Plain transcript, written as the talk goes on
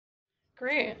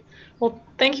Great. Well,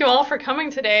 thank you all for coming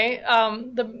today.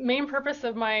 The main purpose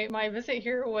of my visit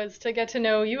here was to get to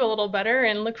know you a little better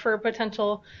and look for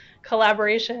potential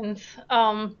collaborations.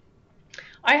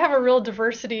 I have a real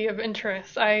diversity of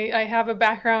interests. I have a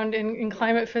background in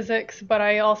climate physics, but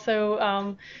I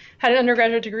also had an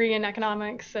undergraduate degree in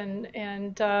economics,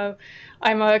 and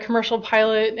I'm a commercial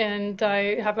pilot, and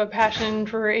I have a passion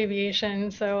for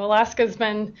aviation. So Alaska's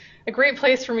been a great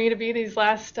place for me to be these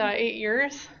last 8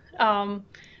 years.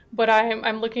 But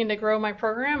I'm looking to grow my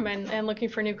program and looking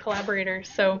for new collaborators.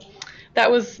 So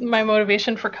that was my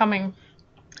motivation for coming.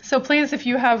 So please, if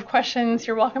you have questions,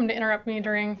 you're welcome to interrupt me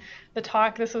during the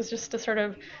talk. This was just to sort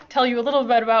of tell you a little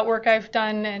bit about work I've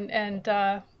done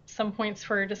and some points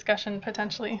for discussion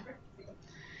potentially.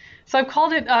 So I've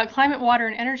called it Climate, Water,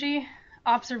 and Energy,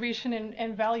 Observation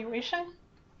and Valuation.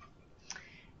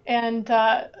 And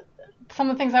some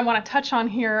of the things I want to touch on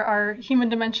here are human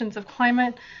dimensions of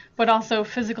climate, but also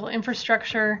physical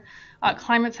infrastructure,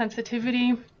 climate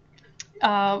sensitivity,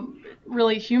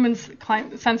 really humans'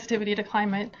 sensitivity to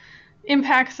climate,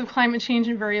 impacts of climate change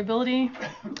and variability,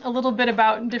 a little bit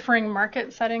about differing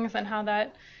market settings and how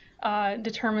that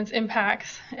determines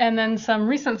impacts, and then some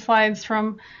recent slides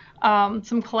from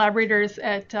some collaborators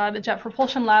at the Jet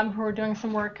Propulsion Lab who are doing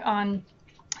some work on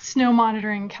snow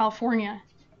monitoring in California.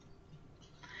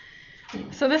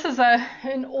 So this is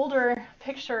an older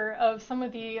picture of some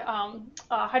of the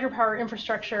hydropower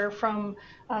infrastructure from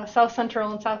South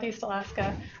Central and Southeast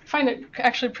Alaska. I find it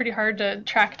actually pretty hard to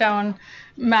track down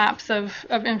maps of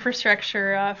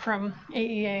infrastructure from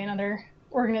AEA and other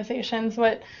organizations,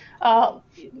 but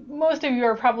most of you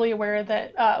are probably aware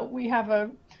that we have a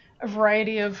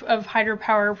variety of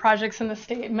hydropower projects in the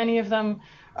state, many of them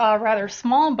rather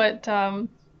small, but the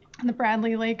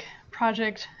Bradley Lake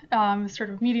project is sort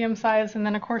of medium size, and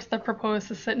then of course the proposed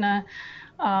Susitna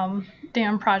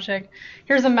dam project.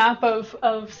 Here's a map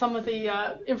of some of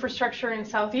the infrastructure in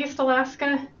Southeast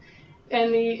Alaska,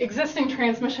 and the existing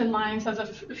transmission lines as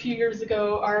of a few years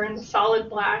ago are in solid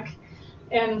black,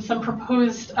 and some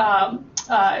proposed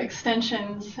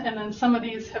extensions, and then some of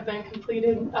these have been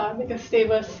completed. The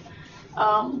Gustavus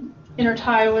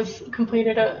intertie was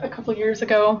completed a couple years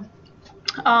ago.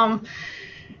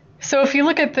 So if you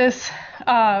look at this,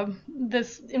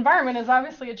 this environment is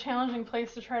obviously a challenging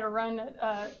place to try to run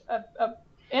a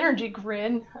energy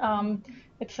grid.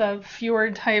 It's a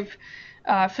fjord type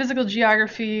physical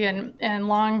geography and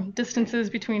long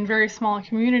distances between very small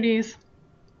communities.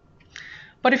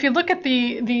 But if you look at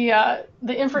the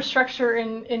infrastructure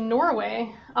in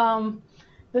Norway,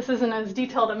 this isn't as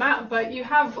detailed a map, but you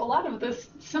have a lot of this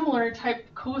similar type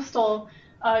coastal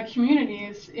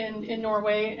communities in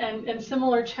Norway, and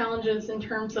similar challenges in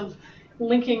terms of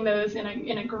linking those in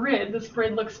a grid. This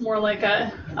grid looks more like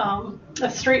a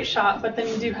straight shot, but then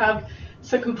you do have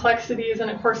some complexities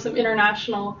and of course some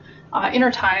international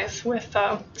interties with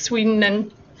Sweden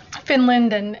and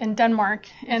Finland and Denmark.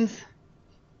 And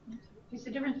is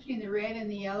the difference between the red and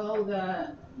the yellow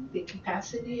the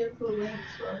capacity of the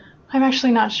links? Or? I'm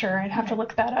actually not sure. I'd have to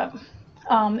look that up.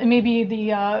 It may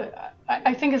be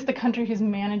I think it's the country who's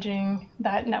managing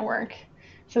that network,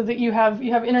 so that you have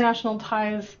international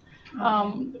ties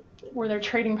where they're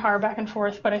trading power back and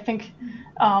forth. But I think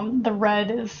the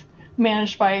red is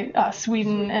managed by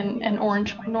Sweden and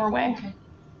orange by Norway.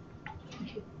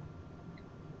 Okay.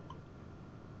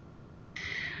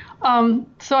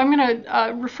 So I'm going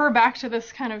to refer back to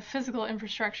this kind of physical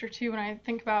infrastructure too when I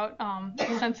think about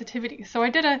sensitivity. So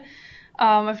I've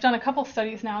done a couple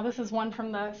studies now. This is one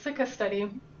from the Sitka study,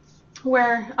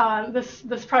 where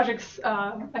this project's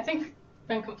I think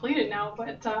been completed now,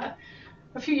 but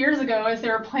a few years ago, as they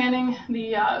were planning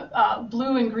the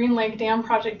Blue and Green Lake Dam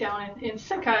project down in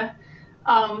Sitka,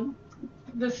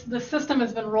 this system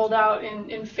has been rolled out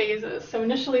in phases. So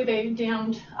initially they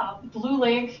dammed Blue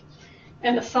Lake,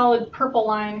 and the solid purple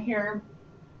line here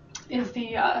is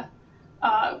the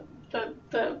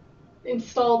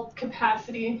installed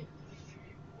capacity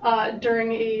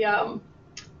during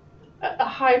a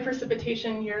high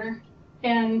precipitation year,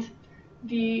 and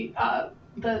the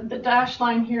dashed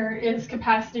line here is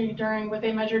capacity during what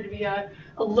they measure to be a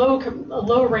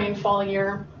low rainfall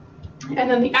year, and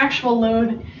then the actual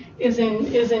load is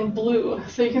in blue.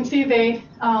 So you can see they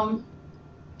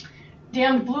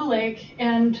dammed Blue Lake,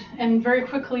 and very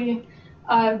quickly,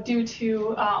 due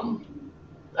to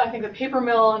I think the paper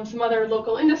mill and some other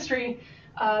local industry,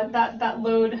 that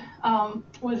load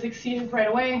was exceeded right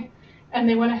away, and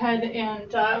they went ahead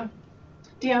and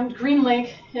dammed Green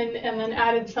Lake and then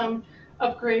added some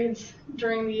upgrades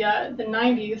during the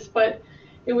 90s. But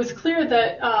it was clear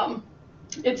that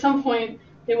at some point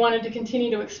they wanted to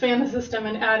continue to expand the system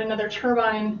and add another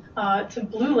turbine to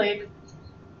Blue Lake.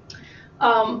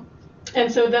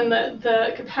 And so then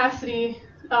the capacity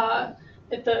at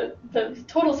the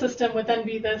total system would then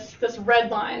be this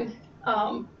red line.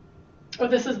 Or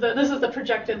this is the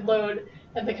projected load,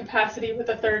 and the capacity with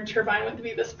the third turbine would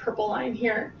be this purple line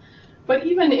here. But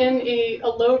even in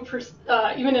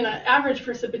even in an average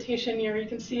precipitation year, you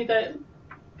can see that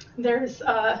there's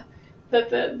that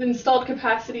the installed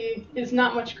capacity is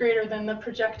not much greater than the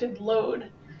projected load.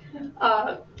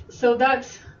 So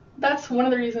that's one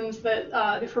of the reasons that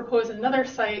they proposed another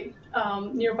site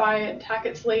nearby at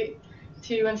Tackett's Lake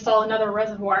to install another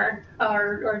reservoir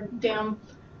or dam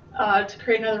to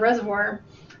create another reservoir.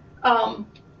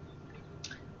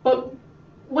 But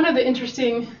one of the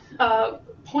interesting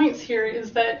points here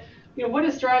is that, what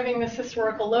is driving this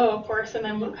historical low, of course, and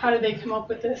then how did they come up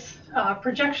with this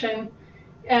projection?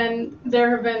 And there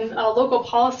have been local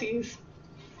policies,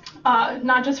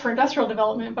 not just for industrial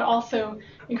development, but also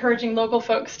encouraging local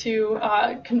folks to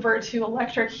convert to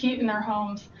electric heat in their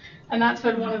homes. And that's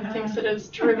been one of the things that has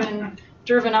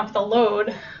driven up the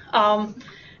load.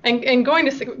 And going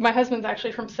to, my husband's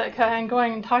actually from Sitka, and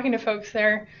going and talking to folks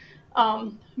there,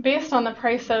 based on the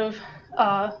price of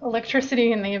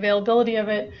electricity and the availability of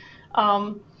it,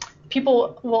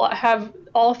 people will have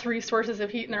all three sources of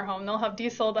heat in their home. They'll have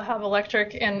diesel, they'll have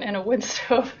electric, and a wood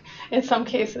stove in some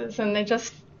cases, and they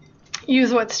just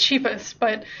use what's cheapest.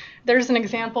 But there's an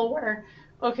example where,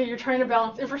 okay, you're trying to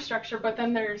balance infrastructure, but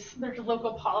then there's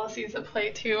local policies at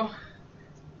play too.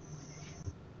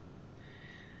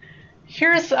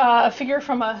 Here's a figure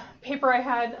from a paper I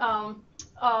had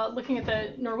looking at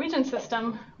the Norwegian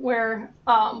system, where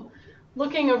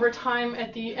looking over time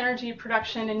at the energy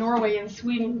production in Norway and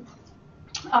Sweden.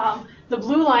 The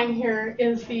blue line here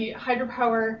is the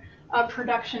hydropower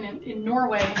production in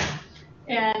Norway,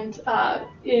 and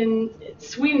in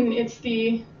Sweden it's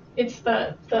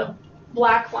the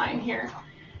black line here.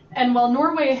 And while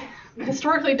Norway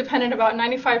historically depended about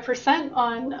 95%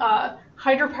 on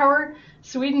hydropower,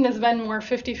 Sweden has been more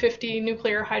 50-50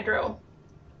 nuclear hydro.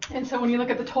 And so when you look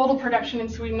at the total production in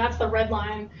Sweden, that's the red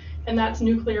line, and that's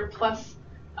nuclear plus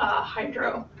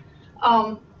hydro.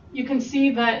 You can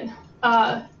see that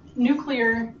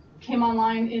nuclear came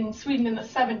online in Sweden in the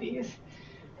 70s.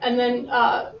 And then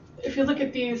if you look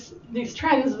at these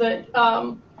trends, that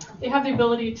they have the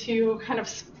ability to kind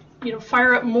of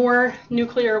fire up more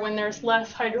nuclear when there's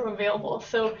less hydro available.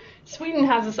 So Sweden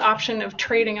has this option of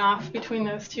trading off between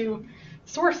those two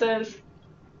sources,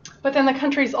 but then the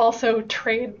countries also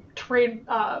trade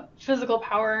physical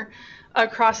power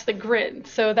across the grid.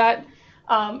 So that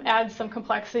adds some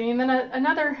complexity. And then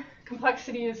another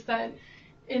complexity is that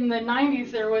in the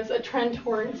 90s there was a trend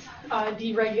towards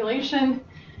deregulation.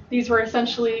 These were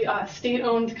essentially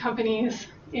state-owned companies,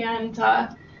 and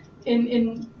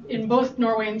in both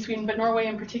Norway and Sweden, but Norway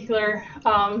in particular,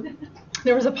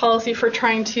 there was a policy for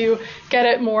trying to get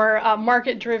at more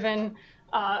market-driven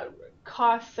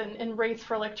costs and rates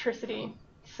for electricity.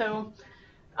 So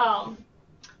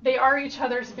they are each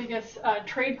other's biggest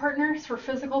trade partners for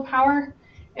physical power.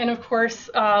 And of course,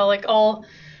 like all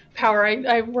power,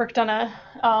 I worked on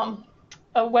a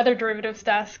weather derivatives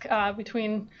desk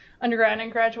between undergrad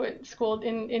and graduate school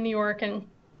in New York. And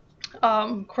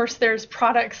of course, there's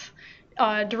products,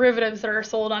 derivatives that are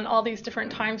sold on all these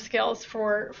different time scales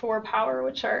for power,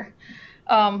 which are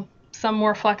some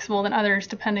more flexible than others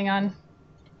depending on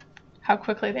how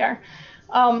quickly they are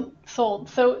sold.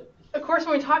 So of course,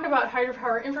 when we talk about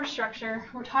hydropower infrastructure,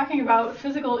 we're talking about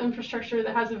physical infrastructure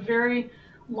that has a very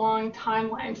long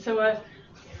timeline. So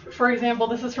for example,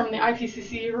 this is from the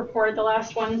IPCC report, the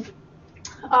last one.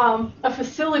 A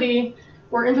facility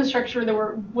or infrastructure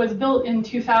that was built in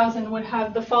 2000 would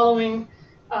have the following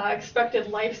expected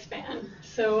lifespan.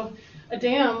 So a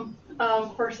dam,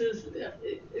 of course, is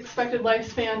expected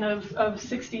lifespan of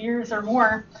 60 years or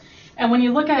more. And when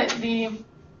you look at the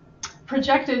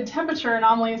projected temperature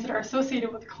anomalies that are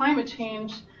associated with climate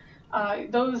change,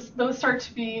 those start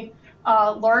to be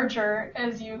larger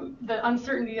as the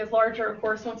uncertainty is larger, of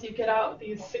course, once you get out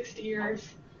these 60 years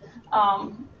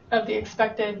of the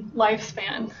expected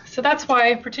lifespan. So that's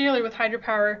why, particularly with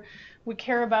hydropower, we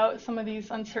care about some of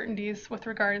these uncertainties with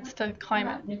regards to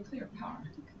climate. What about nuclear power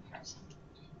in comparison?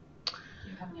 Do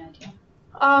you have any idea?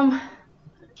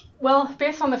 Well,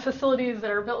 based on the facilities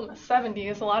that are built in the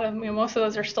 70s, most of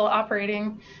those are still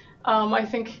operating. I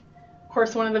think, of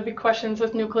course, one of the big questions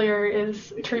with nuclear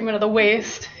is treatment of the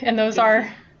waste, and those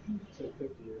are. So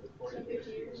 50 years, 40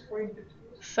 years. 40 to 50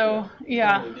 years. So,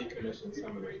 yeah. Decommission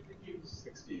some of the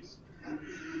 60s.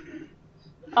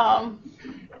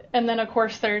 And then, of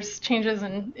course, there's changes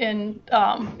in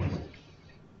how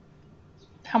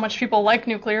much people like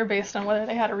nuclear based on whether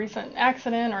they had a recent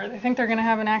accident or they think they're going to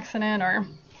have an accident or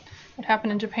what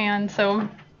happened in Japan. So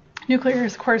nuclear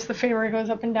is, of course, the favorite, goes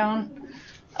up and down.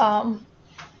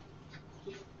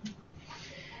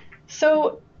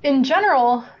 So in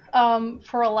general,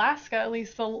 for Alaska, at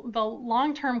least, the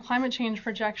long-term climate change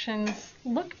projections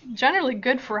look generally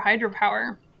good for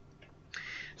hydropower.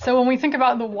 So when we think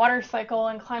about the water cycle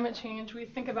and climate change, we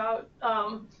think about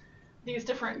these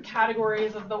different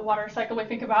categories of the water cycle. We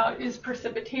think about, is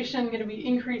precipitation going to be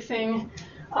increasing?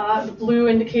 The blue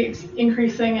indicates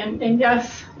increasing, and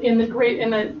yes, in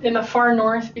the far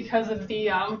north, because of the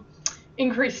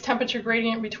increased temperature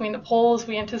gradient between the poles,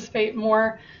 we anticipate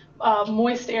more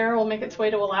moist air will make its way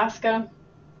to Alaska.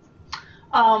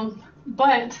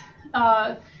 But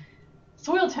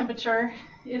soil temperature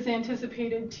is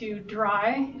anticipated to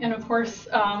dry, and of course,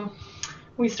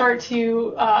 we start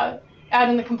to add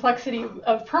in the complexity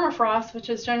of permafrost, which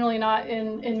is generally not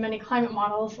in many climate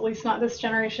models, at least not this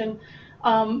generation.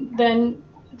 Then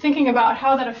thinking about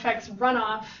how that affects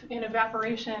runoff and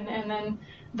evaporation, and then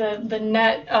the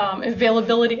net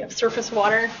availability of surface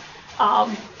water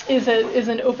is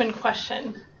an open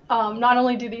question. Not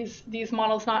only do these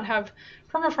models not have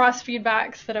permafrost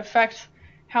feedbacks that affect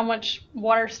how much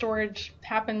water storage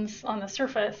happens on the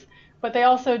surface, but they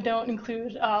also don't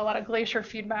include a lot of glacier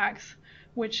feedbacks,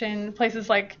 which in places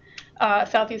like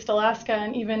Southeast Alaska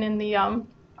and even in the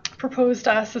proposed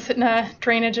Susitna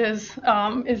drainages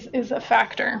is a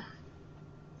factor.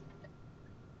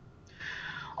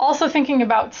 Also thinking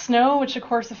about snow, which of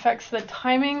course affects the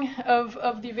timing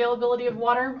of the availability of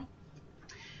water.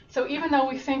 So even though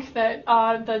we think that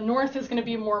the north is going to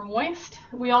be more moist,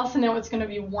 we also know it's going to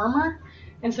be warmer.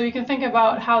 And so you can think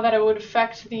about how that would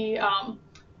affect the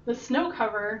snow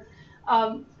cover.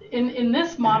 In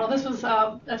this model, this was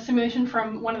a simulation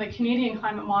from one of the Canadian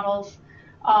climate models.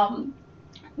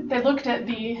 They looked at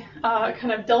the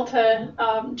kind of delta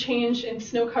change in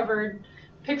snow-covered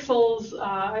pixels,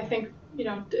 I think,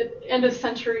 end of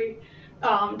century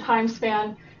time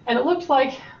span. And it looked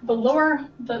like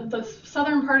the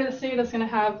southern part of the state is going to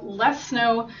have less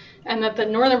snow, and that the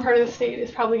northern part of the state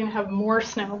is probably going to have more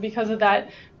snow because of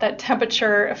that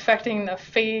temperature affecting the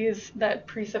phase that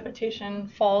precipitation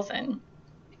falls in.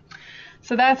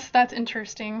 So that's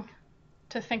interesting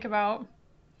to think about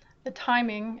the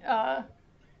timing.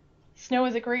 Snow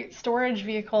is a great storage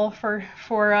vehicle for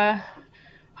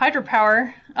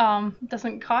hydropower.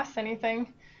 Doesn't cost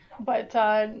anything, but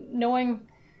knowing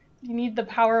you need the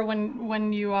power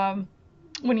when you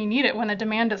need it, when the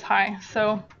demand is high.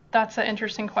 So that's an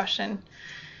interesting question.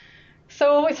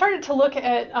 So we started to look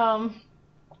at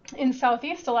in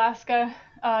Southeast Alaska,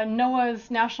 NOAA's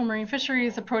National Marine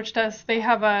Fisheries approached us. They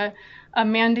have a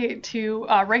mandate to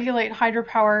regulate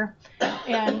hydropower,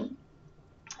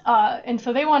 and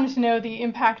so they wanted to know the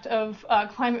impact of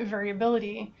climate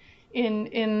variability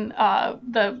in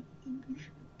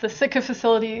the Sitka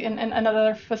facility and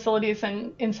other facilities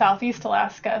in Southeast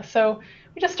Alaska. So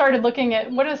we just started looking at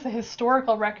what is the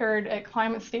historical record at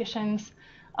climate stations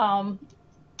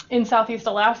in Southeast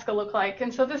Alaska look like.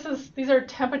 And so these are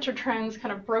temperature trends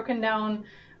kind of broken down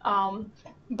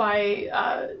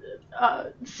by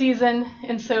season.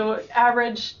 And so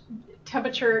average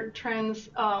temperature trends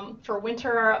for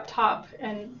winter are up top,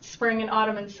 and spring and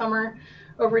autumn and summer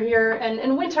over here. And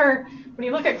in winter, when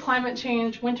you look at climate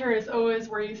change, winter is always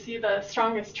where you see the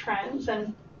strongest trends.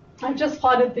 And I've just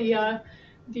plotted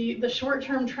the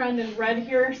short-term trend in red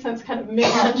here since kind of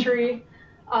mid-century,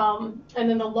 and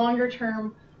then the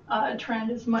longer-term trend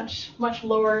is much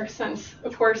lower since,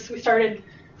 of course,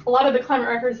 a lot of the climate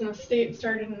records in the state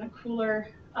started in a cooler,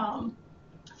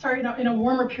 in a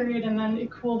warmer period, and then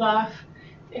it cooled off.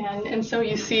 And so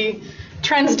you see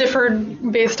trends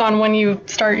differed based on when you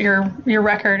start your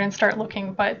record and start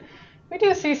looking. But we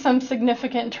do see some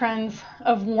significant trends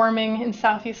of warming in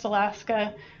Southeast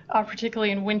Alaska,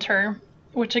 particularly in winter,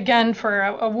 which again, for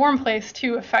a warm place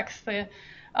too, affects the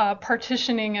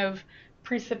partitioning of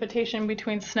precipitation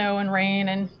between snow and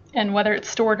rain and whether it's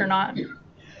stored or not.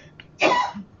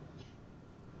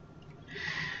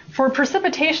 For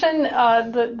precipitation,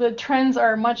 the trends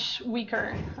are much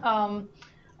weaker.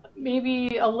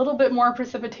 Maybe a little bit more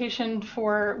precipitation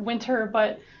for winter,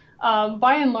 but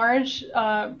by and large,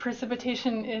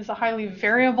 precipitation is a highly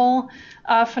variable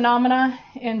phenomena,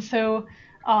 and so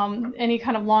any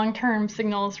kind of long-term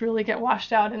signals really get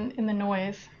washed out in the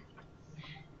noise.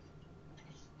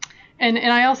 And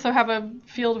I also have a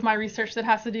field of my research that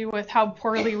has to do with how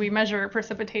poorly we measure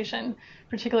precipitation,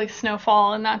 particularly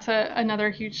snowfall, and that's another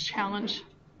huge challenge.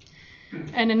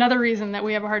 and another reason that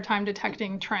we have a hard time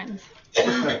detecting trends.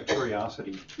 Just out of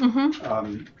curiosity,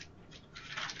 Mm-hmm.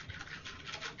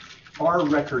 are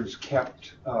records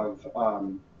kept of,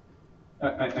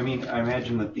 I mean, I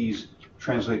imagine that these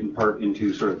translate in part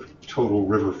into sort of total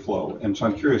river flow, and so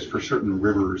I'm curious, for certain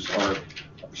rivers or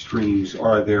streams,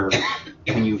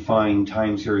 can you find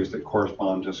time series that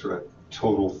correspond to sort of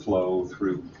total flow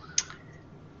through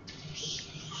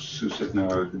Susitna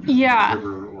or the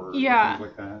river or things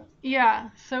like that? Yeah,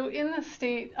 so in the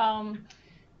state,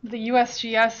 the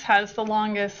USGS has the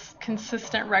longest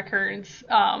consistent records,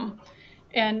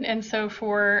 and so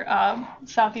for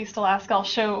Southeast Alaska, I'll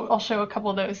show a couple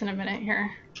of those in a minute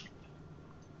here.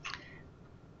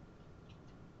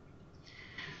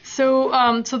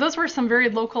 So those were some very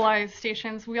localized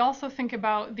stations. We also think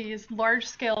about these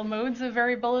large-scale modes of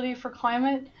variability for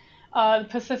climate. The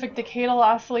Pacific Decadal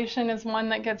Oscillation is one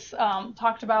that gets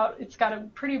talked about. It's got a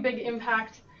pretty big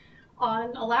impact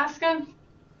on Alaska,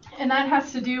 and that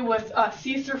has to do with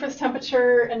sea surface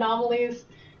temperature anomalies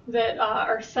that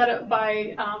are set up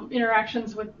by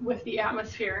interactions with the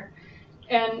atmosphere.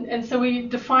 And so we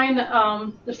define,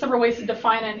 there's several ways to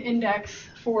define an index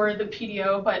for the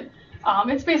PDO, but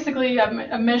it's basically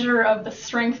a measure of the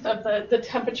strength of the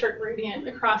temperature gradient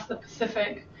across the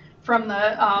Pacific from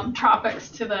the tropics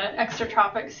to the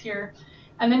extratropics here.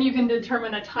 And then you can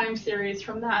determine a time series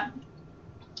from that.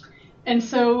 And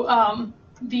so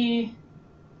the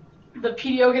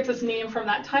PDO gets its name from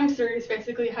that time series.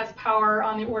 Basically, it has power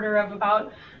on the order of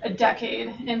about a decade.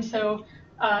 And so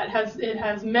it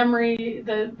has memory.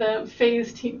 The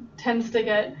phase tends to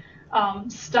get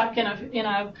stuck in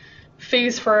a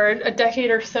phase for a decade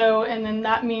or so, and then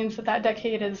that means that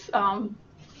decade is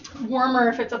warmer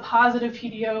if it's a positive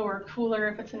PDO or cooler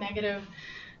if it's a negative.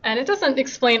 And it doesn't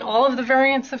explain all of the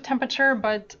variance of temperature,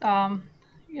 but a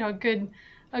good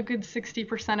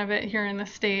 60% of it here in the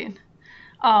state.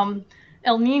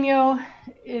 El Nino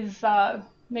is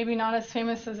maybe not as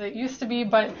famous as it used to be,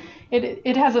 but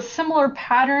it has a similar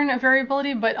pattern of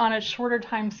variability, but on a shorter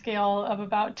time scale of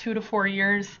about 2 to 4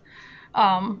 years.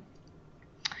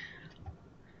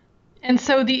 And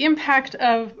so the impact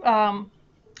of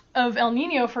El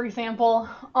Nino, for example,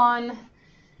 on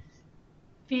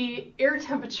the air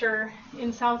temperature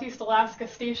in Southeast Alaska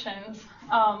stations,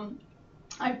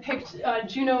 I picked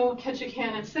Juneau,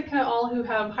 Ketchikan, and Sitka, all who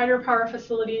have hydropower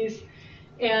facilities,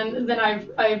 and then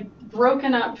I've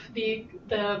broken up the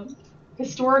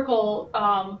historical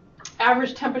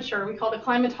average temperature, we call it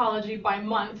climatology, by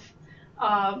month,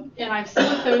 and I've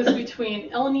split those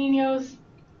between El Ninos,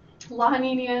 La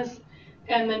Ninas,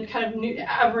 and then kind of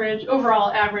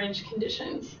overall average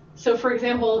conditions. So for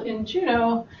example, in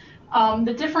Juneau,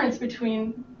 the difference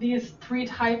between these three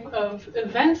type of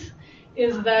events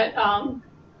is that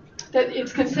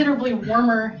it's considerably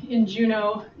warmer in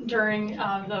Juneau during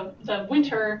the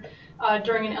winter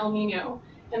during an El Nino,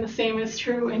 and the same is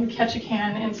true in Ketchikan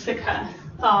and Sitka.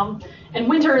 And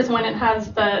winter is when it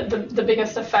has the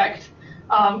biggest effect,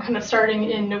 kind of starting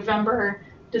in November,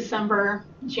 December,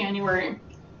 January.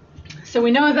 So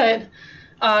we know that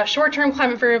short-term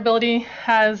climate variability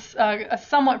has a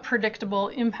somewhat predictable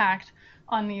impact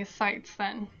on these sites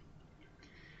then.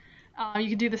 You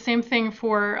could do the same thing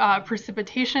for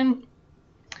precipitation.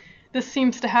 This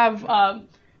seems to have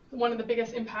one of the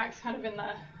biggest impacts kind of in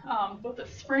both the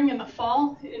spring and the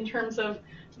fall in terms of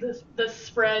the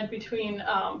spread between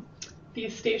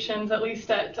these stations, at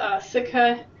least at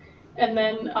Sitka. And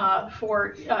then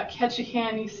for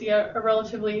Ketchikan, you see a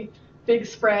relatively big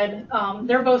spread.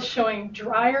 They're both showing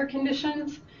drier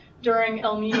conditions during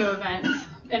El Nino events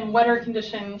and wetter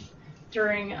conditions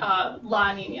during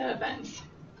La Nina events.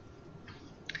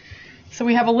 So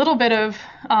we have a little bit of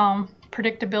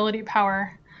predictability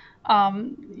power.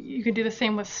 You could do the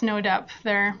same with snow depth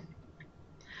there.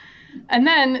 And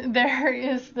then there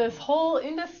is this whole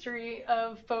industry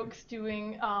of folks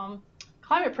doing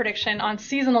climate prediction on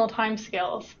seasonal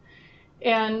timescales.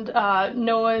 And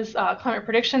NOAA's Climate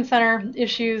Prediction Center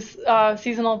issues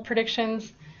seasonal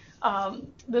predictions.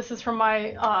 This is from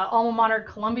my alma mater,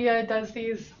 Columbia, does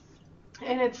these.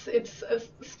 And it's a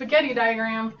spaghetti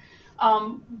diagram,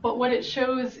 but what it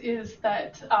shows is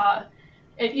that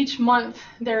at each month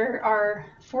there are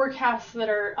forecasts that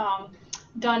are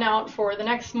done out for the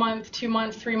next month, 2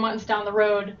 months, 3 months down the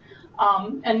road.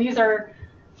 And these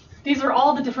are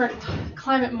all the different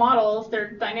climate models.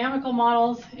 They're dynamical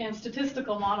models and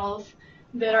statistical models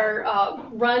that are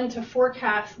run to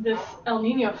forecast this El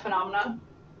Nino phenomena.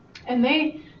 And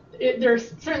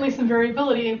there's certainly some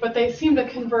variability, but they seem to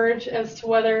converge as to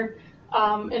whether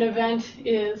an event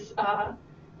is an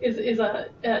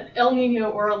El Nino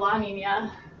or a La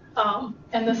Nina.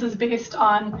 And this is based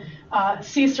on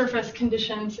sea surface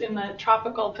conditions in the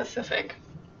tropical Pacific.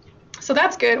 So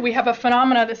that's good. We have a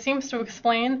phenomena that seems to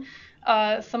explain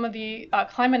some of the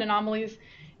climate anomalies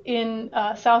in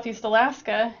Southeast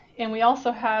Alaska, and we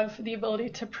also have the ability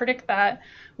to predict that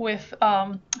with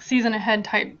season ahead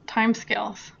type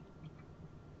timescales.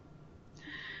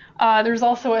 There's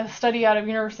also a study out of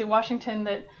University of Washington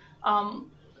that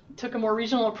took a more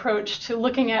regional approach to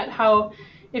looking at how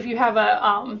if you have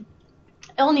a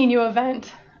El Nino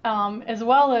event as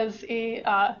well as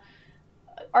a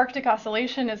Arctic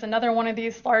oscillation is another one of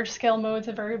these large-scale modes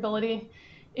of variability.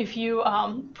 If you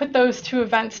put those two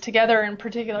events together in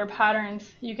particular patterns,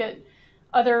 you get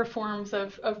other forms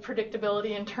of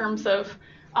predictability in terms of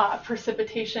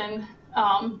precipitation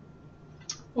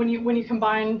when you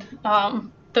combine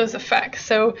those effects.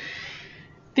 So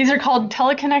these are called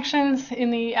teleconnections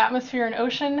in the atmosphere and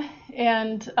ocean.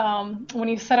 And when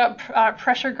you set up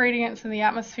pressure gradients in the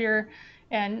atmosphere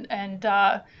and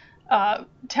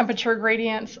temperature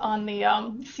gradients on the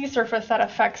sea surface, that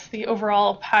affects the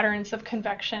overall patterns of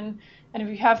convection. And if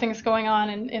you have things going on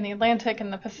in the Atlantic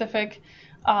and the Pacific,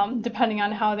 depending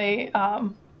on how they,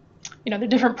 the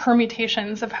different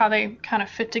permutations of how they kind of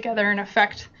fit together and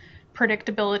affect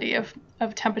predictability of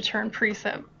temperature and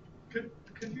precip. Could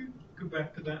you go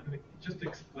back to that and just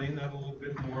explain that a little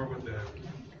bit more with the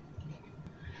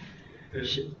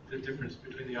difference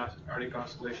between the Arctic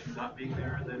oscillation not being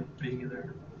there and then being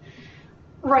there?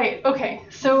 Right. Okay.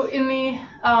 So in the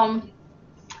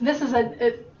this is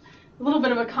a little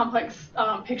bit of a complex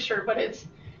picture, but it's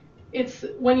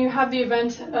when you have the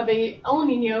event of a El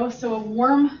Nino, so a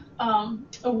warm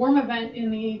event in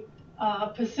the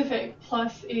Pacific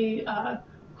plus a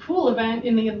cool event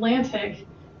in the Atlantic,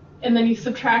 and then you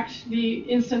subtract the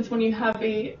instance when you have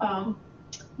a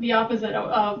the opposite,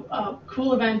 a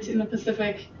cool event in the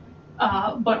Pacific,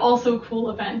 but also a cool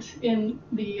event in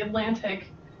the Atlantic.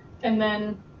 And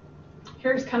then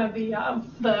here's kind of the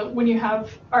when you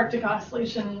have Arctic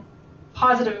oscillation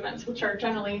positive events, which are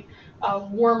generally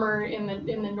warmer in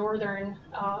the northern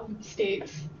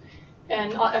states.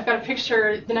 And I've got a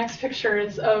picture. The next picture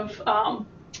is of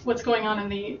what's going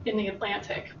on in the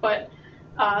Atlantic. But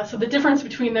so the difference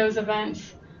between those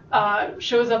events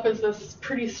shows up as this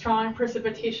pretty strong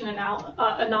precipitation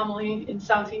anomaly in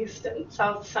southeast and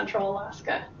south central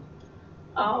Alaska.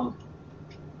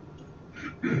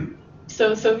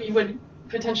 So you would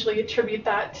potentially attribute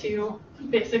that to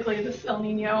basically this El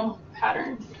Nino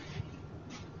pattern.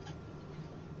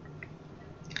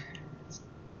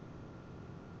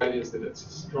 The idea is that it's a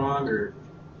stronger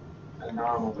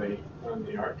anomaly on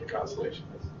the Arctic oscillation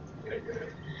is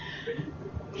negative.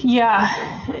 Yeah.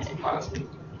 It's positive.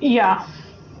 Yeah,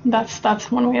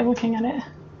 that's one way of looking at it.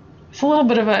 It's a little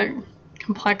bit of a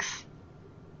complex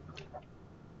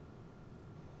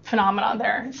phenomenon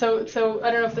there. So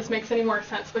I don't know if this makes any more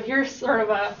sense, but here's sort of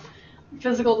a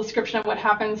physical description of what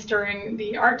happens during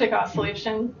the Arctic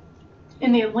oscillation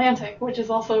in the Atlantic, which is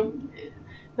also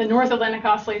the North Atlantic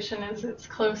oscillation is its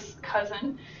close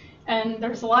cousin. And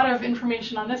there's a lot of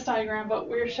information on this diagram, but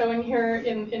we're showing here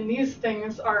in these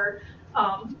things are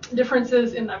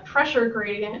differences in the pressure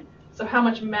gradient, so how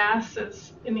much mass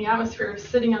is in the atmosphere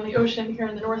sitting on the ocean here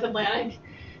in the North Atlantic.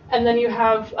 And then you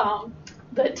have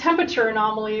the temperature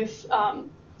anomalies.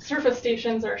 Surface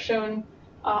stations are shown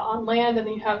on land, and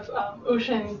then you have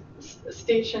ocean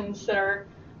stations that are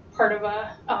part of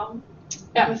a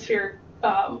atmosphere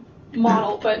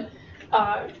model. But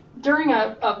during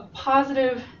a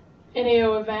positive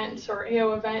NAO event or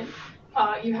AO event,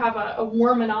 you have a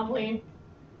warm anomaly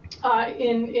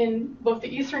in both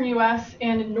the eastern U.S.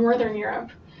 and in northern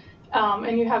Europe.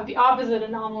 And you have the opposite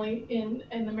anomaly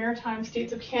in the maritime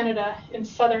states of Canada in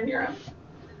southern Europe.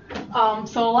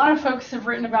 So a lot of folks have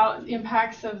written about the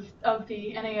impacts of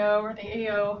the NAO or the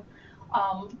AO,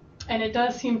 and it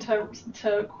does seem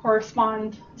to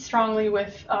correspond strongly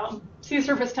with sea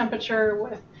surface temperature,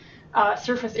 with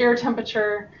surface air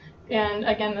temperature, and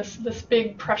again, this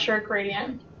big pressure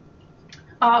gradient.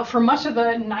 For much of the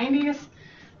 90s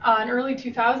and early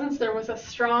 2000s, there was a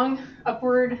strong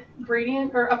upward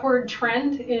gradient or upward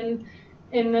trend in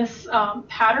this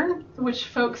pattern, which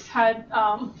folks had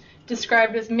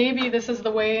described as maybe this is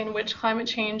the way in which climate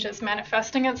change is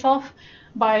manifesting itself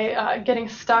by getting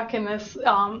stuck in this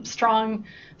strong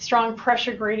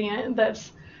pressure gradient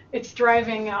it's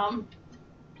driving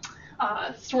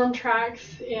storm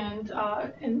tracks and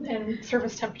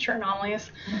surface temperature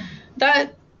anomalies.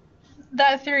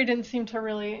 That theory didn't seem to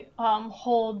really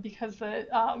hold because it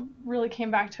really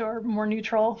came back to a more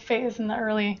neutral phase in the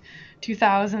early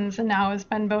 2000s, and now has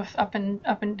been both up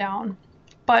and down.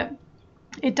 But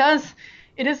it does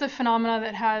it is a phenomena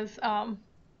that has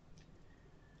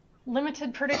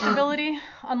limited predictability,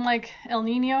 unlike El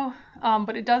Nino,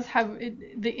 but it does have,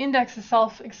 the index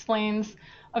itself explains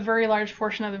a very large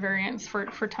portion of the variance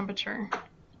for temperature.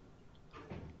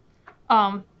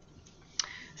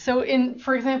 So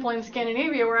for example, in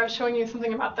Scandinavia, where I was showing you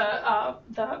something about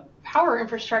the power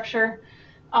infrastructure,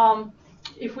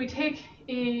 if we take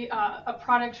a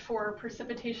product for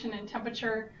precipitation and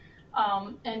temperature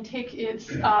and take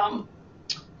its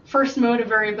first mode of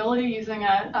variability using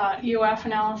a EOF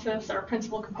analysis or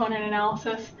principal component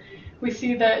analysis, we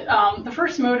see that the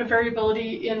first mode of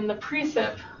variability in the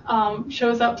precip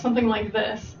shows up something like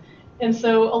this. And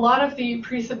so a lot of the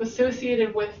precip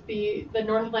associated with the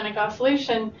North Atlantic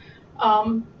Oscillation,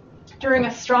 during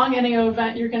a strong NAO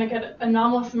event, you're going to get an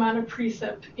anomalous amount of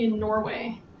precip in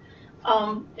Norway.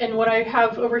 And what I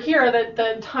have over here are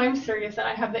the time series, and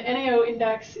I have the NAO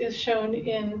index is shown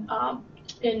in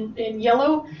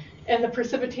yellow, and the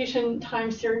precipitation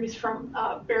time series from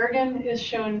Bergen is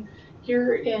shown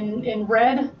here in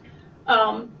red.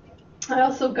 I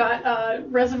also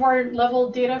got reservoir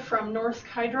level data from Norsk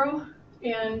Hydro,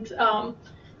 and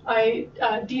I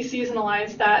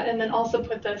deseasonalized that, and then also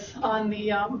put this on the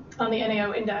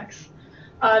NAO index.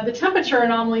 The temperature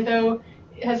anomaly, though,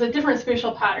 has a different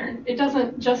spatial pattern. It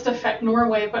doesn't just affect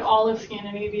Norway, but all of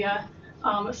Scandinavia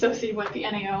associated with the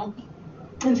NAO.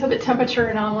 And so the temperature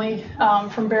anomaly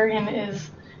from Bergen is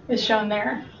shown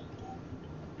there.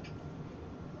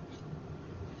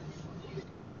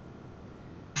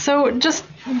 So just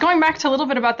going back to a little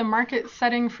bit about the market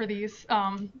setting for these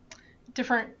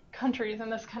different countries in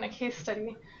this kind of case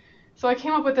study. So I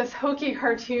came up with this hokey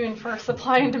cartoon for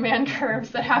supply and demand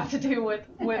curves that have to do with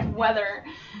weather.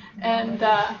 And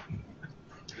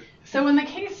so in the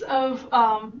case of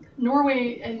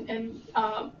Norway and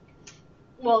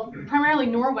well, primarily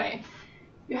Norway,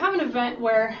 you have an event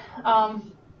where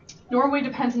Norway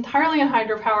depends entirely on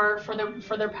hydropower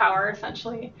for their power,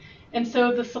 essentially. And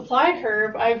so the supply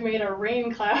curve, I've made a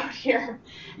rain cloud here,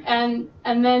 and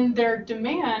then their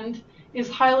demand is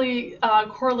highly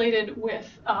correlated with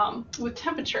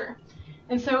temperature.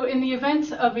 And so in the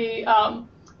event of a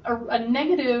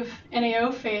negative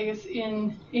NAO phase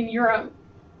in Europe,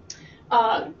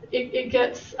 it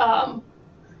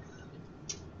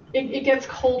gets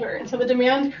colder, and so the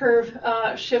demand curve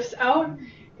shifts out,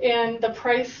 and the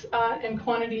price and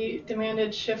quantity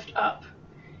demanded shift up.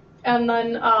 And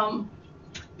then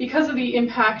because of the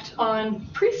impact on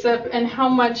precip and how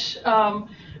much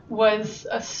was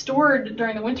stored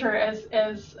during the winter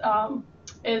as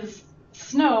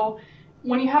snow,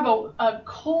 when you have a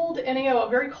cold NAO, a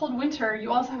very cold winter,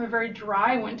 you also have a very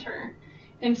dry winter.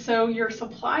 And so your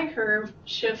supply curve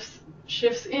shifts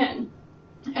in.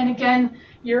 And again,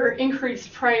 your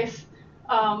increased price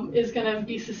is going to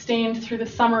be sustained through the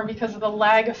summer because of the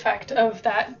lag effect of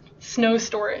that snow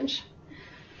storage.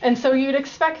 And so you'd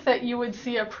expect that you would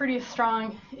see a pretty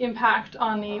strong impact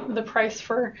on the price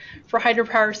for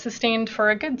hydropower sustained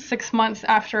for a good 6 months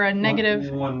after a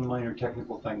negative. One minor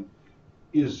technical thing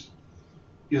is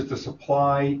the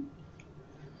supply.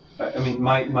 I mean,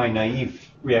 my naive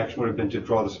reaction would have been to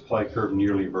draw the supply curve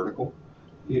nearly vertical,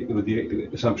 with the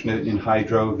assumption that in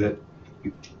hydro that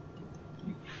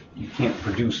you can't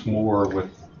produce more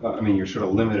with. I mean, you're sort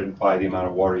of limited by the amount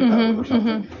of water you have or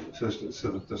something. So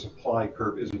that the supply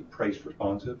curve isn't price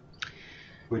responsive,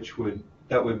 and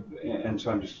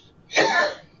so I'm just,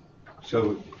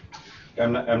 so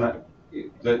I'm not,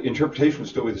 the interpretation would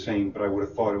still be the same, but I would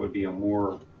have thought it would be a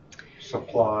more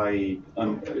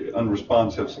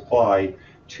unresponsive supply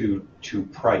to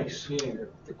price. Meaning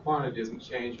that the quantity doesn't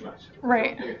change much. Right. I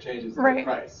don't think it changes the Right.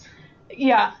 price.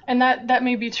 Yeah, and that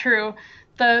may be true.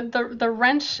 The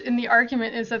wrench in the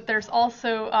argument is that there's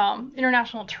also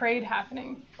international trade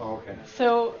happening. Oh, okay.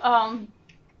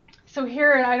 So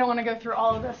here, and I don't want to go through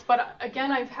all of this, but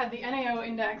again, I've had the NAO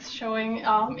index showing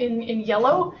in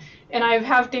yellow, and I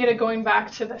have data going back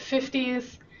to the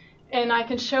 50s, and I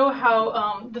can show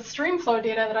how the stream flow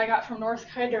data that I got from Norsk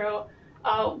Hydro,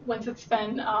 once it's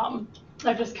been,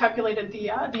 I've just calculated the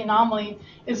anomaly,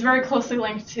 is very closely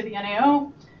linked to the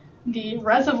NAO. The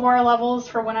reservoir levels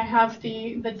for when I have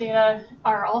the data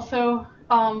are also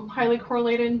highly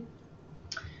correlated.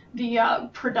 The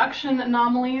production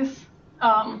anomalies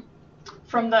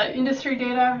from the industry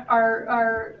data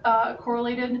are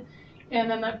correlated, and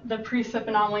then the precip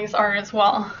anomalies are as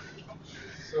well.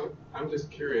 So I'm just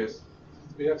curious,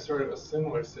 we have sort of a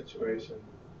similar situation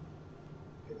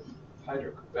in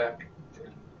Hydro Quebec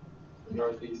in the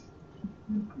northeast,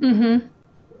 Mm-hmm.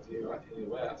 with the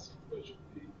west, which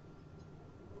would be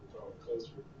closer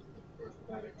to North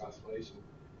Atlantic Oscillation.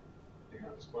 And I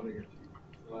was wondering if you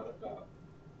a lot about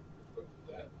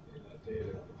that in that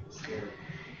data because you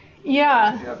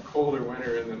Yeah. have colder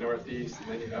winter in the Northeast, and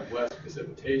then you have less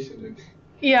precipitation in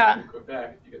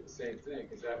Quebec. You get the same thing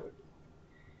because that would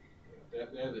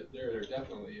there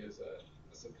definitely is a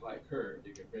supply curve.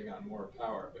 You can bring on more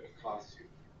power, but it costs you.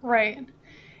 Right.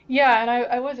 Yeah, and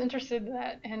I was interested in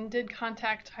that and did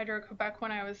contact Hydro-Quebec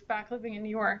when I was back living in New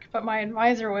York, but my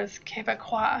advisor was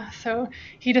Quebecois, so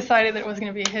he decided that it was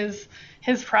going to be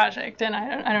his project, and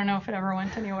I don't know if it ever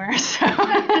went anywhere. So.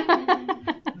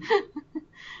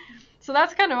 So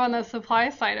that's kind of on the supply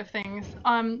side of things.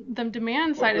 The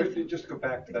demand side of things. Just go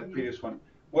back to that previous one.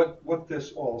 What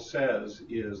this all says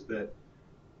is that,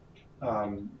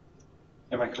 am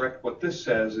I correct? What this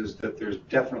says is that there's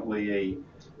definitely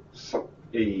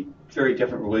a very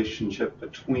different relationship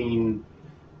between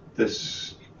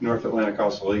this North Atlantic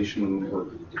Oscillation, or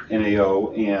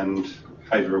NAO, and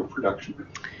hydro production.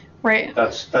 Right.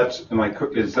 Is that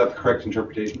the correct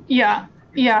interpretation? Yeah.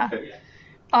 Okay.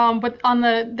 But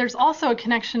there's also a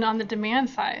connection on the demand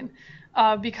side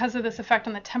because of this effect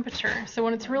on the temperature. So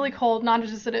when it's really cold, not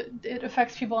just that it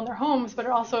affects people in their homes, but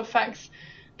it also affects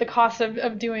the cost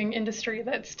of doing industry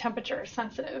that's temperature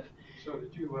sensitive. So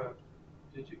did you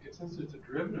since it's a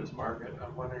derivatives market,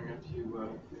 I'm wondering if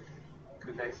you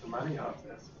could make some money off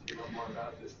this, if you know more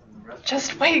about this than the rest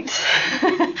Just of wait.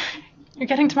 You're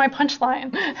getting to my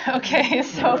punchline. Okay,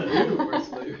 so.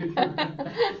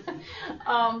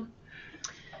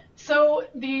 So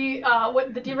the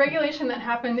deregulation that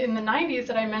happened in the 90s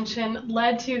that I mentioned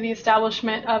led to the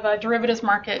establishment of a derivatives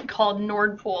market called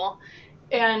Nord Pool.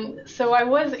 And so I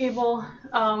was able,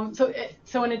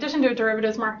 so in addition to a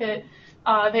derivatives market,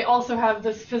 they also have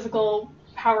this physical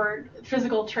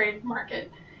trade market.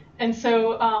 And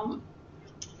so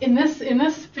in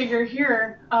this figure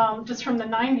here, just from the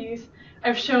 90s,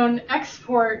 I've shown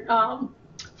export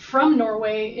from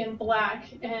Norway in black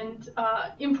and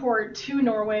import to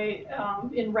Norway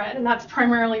in red, and that's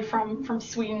primarily from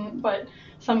Sweden, but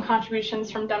some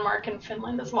contributions from Denmark and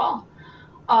Finland as well.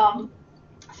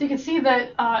 So you can see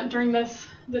that during this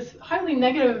highly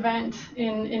negative event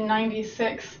in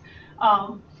 '96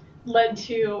 led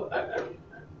to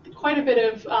quite a bit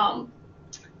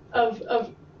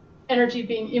of energy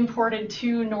being imported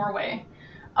to Norway.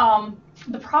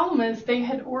 The problem is they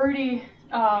had already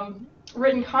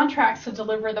written contracts to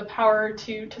deliver the power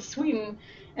to Sweden,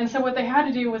 and so what they had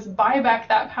to do was buy back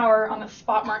that power on the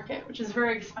spot market, which is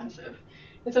very expensive.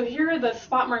 And so here are the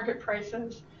spot market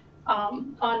prices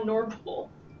on Nord Pool.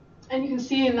 And you can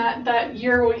see in that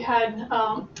year we had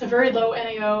a very low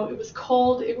NAO. It was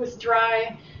cold, it was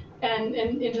dry, and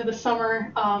into the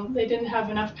summer they didn't have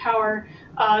enough power.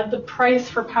 The price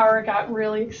for power got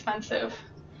really expensive.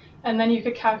 And then you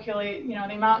could calculate, the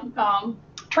amount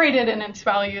traded and its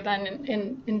value then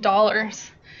in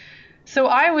dollars. So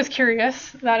I was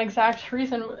curious, that exact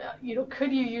reason,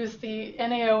 could you use the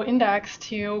NAO index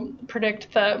to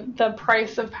predict the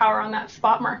price of power on that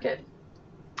spot market?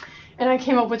 And I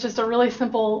came up with just a really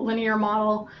simple linear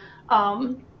model.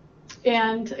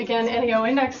 And again, NAO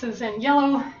index is in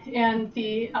yellow, and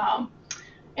the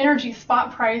energy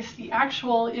spot price, the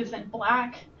actual, is in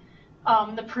black.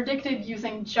 The predicted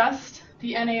using just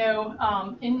the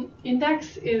NAO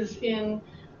index is in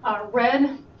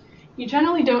red. You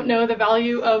generally don't know the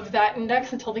value of that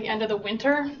index until the end of the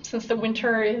winter, since the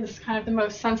winter is kind of the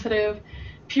most sensitive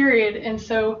period. And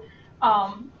so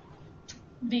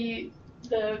the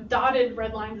dotted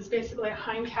red line is basically a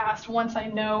hindcast once I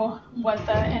know what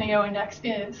the NAO index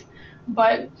is.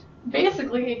 But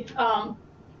basically,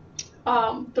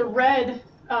 the red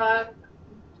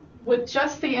with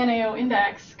just the NAO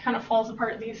index kind of falls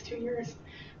apart these 2 years.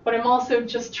 But I'm also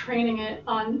just training it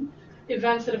on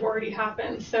events that have already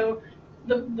happened. So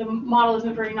the model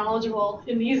isn't very knowledgeable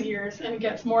in these years, and it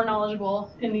gets more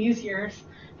knowledgeable in these years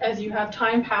as you have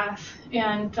time pass.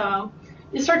 And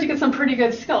you start to get some pretty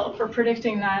good skill for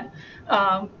predicting that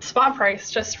spot price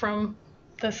just from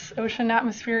this ocean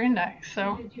atmosphere index.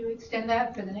 So did you extend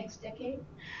that for the next decade?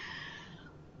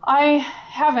 I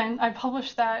haven't. I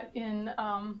published that in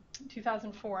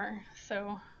 2004,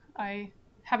 so I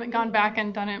haven't gone back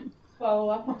and done it. Follow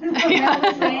up on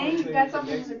That's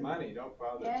something. Makes money. Don't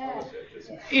bother to publish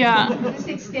it. Just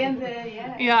extend the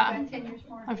 10 years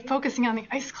more. I'm focusing on the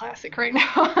ice classic right now.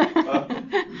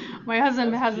 My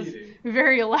husband has this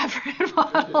very elaborate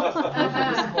model.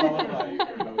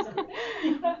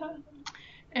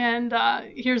 And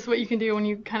here's what you can do when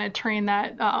you kind of train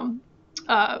that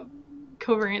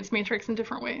covariance matrix in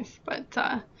different ways. But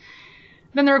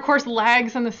then there are, of course,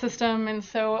 lags in the system. And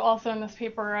so also in this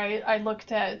paper, I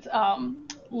looked at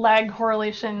lag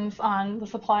correlations on the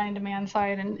supply and demand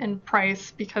side and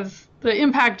price, because the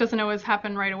impact doesn't always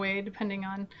happen right away, depending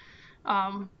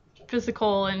on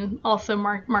physical and also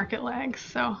market lags.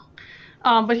 So,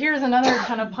 but here's another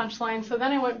kind of punchline. So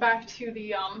then I went back to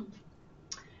the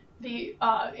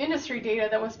industry data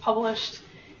that was published,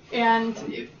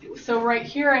 and so right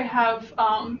here I have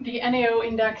the NAO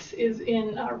index is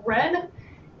in red,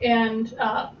 and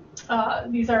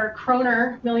these are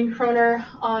kroner, million kroner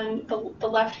on the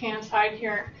left-hand side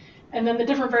here. And then the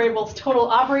different variables: total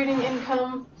operating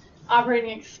income,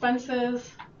 operating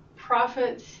expenses,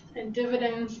 profits, and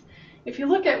dividends. If you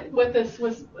look at what this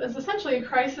was essentially a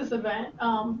crisis event,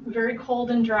 very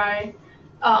cold and dry.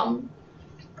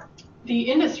 The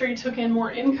industry took in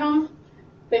more income.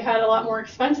 They had a lot more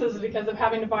expenses because of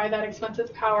having to buy that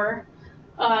expensive power.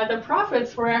 The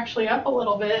profits were actually up a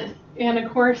little bit, and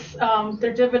of course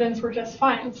their dividends were just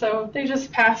fine. So they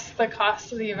just passed the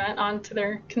cost of the event on to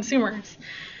their consumers,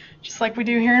 just like we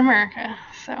do here in America.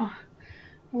 So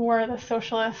more the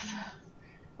socialist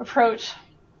approach.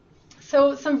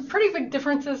 So some pretty big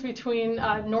differences between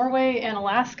Norway and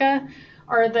Alaska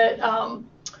are that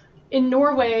in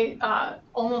Norway,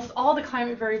 almost all the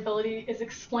climate variability is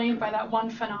explained by that one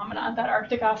phenomenon, that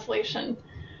Arctic oscillation.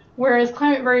 Whereas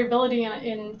climate variability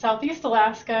in Southeast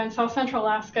Alaska and South Central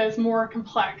Alaska is more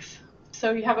complex.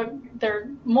 So you have there are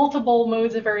multiple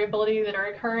modes of variability that are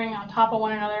occurring on top of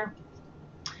one another.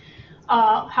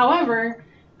 However,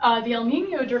 the El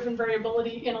Nino-driven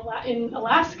variability in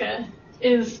Alaska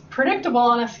is predictable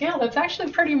on a scale that's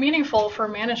actually pretty meaningful for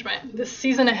management, this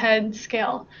season ahead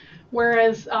scale.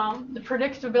 Whereas the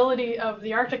predictability of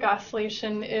the Arctic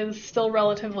oscillation is still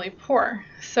relatively poor.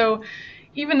 So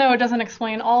even though it doesn't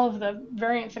explain all of the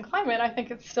variance in climate, I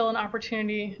think it's still an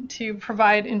opportunity to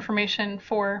provide information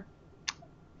for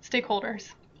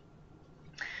stakeholders.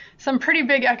 Some pretty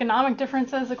big economic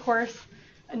differences, of course.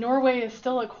 Norway is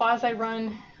still a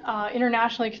quasi-run,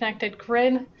 internationally connected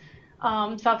grid.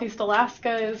 Southeast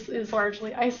Alaska is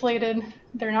largely isolated.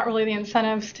 There are not really the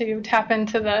incentives to tap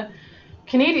into the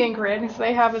Canadian grid, so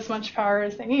they have as much power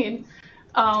as they need.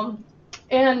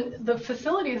 And the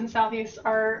facilities in Southeast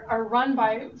are run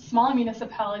by small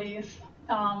municipalities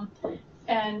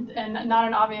and not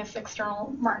an obvious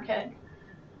external market.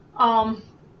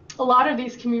 A lot of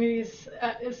these communities,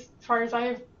 as far as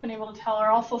I've been able to tell,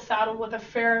 are also saddled with a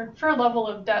fair level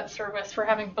of debt service for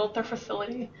having built their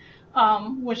facility,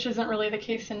 which isn't really the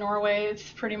case in Norway. It's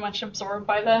pretty much absorbed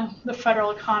by the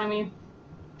federal economy.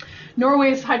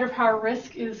 Norway's hydropower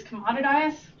risk is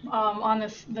commoditized on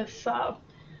this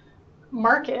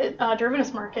market,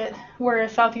 derivatives market,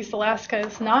 whereas Southeast Alaska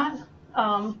is not.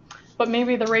 But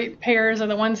maybe the ratepayers are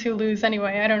the ones who lose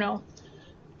anyway. I don't know.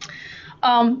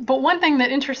 But one thing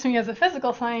that interests me as a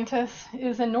physical scientist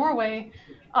is in Norway,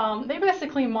 they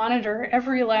basically monitor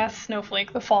every last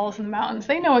snowflake that falls in the mountains.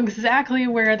 They know exactly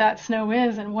where that snow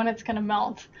is and when it's going to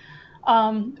melt.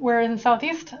 Whereas in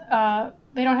Southeast,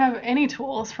 they don't have any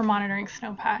tools for monitoring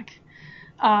snowpack.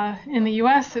 In the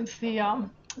U.S., it's the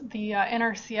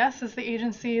NRCS is the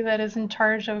agency that is in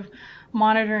charge of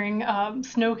monitoring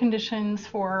snow conditions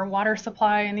for water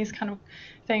supply and these kind of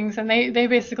things. And they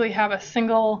basically have a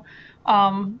single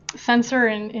sensor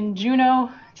in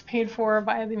Juneau. It's paid for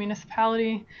by the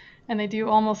municipality, and they do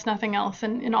almost nothing else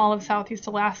in all of Southeast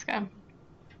Alaska.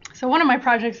 So one of my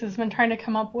projects has been trying to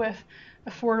come up with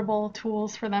affordable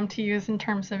tools for them to use in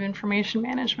terms of information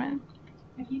management.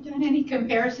 Have you done any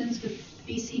comparisons with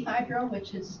BC Hydro,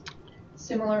 which is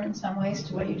similar in some ways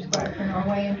to what you described for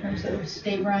Norway in terms of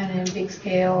state-run and big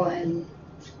scale and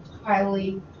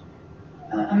highly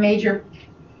a major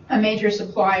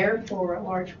supplier for a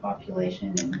large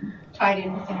population and tied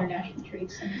in with international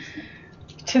trade centers?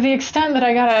 To the extent that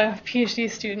I got a PhD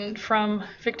student from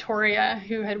Victoria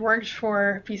who had worked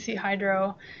for BC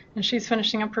Hydro, and she's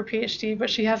finishing up her PhD, but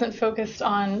she hasn't focused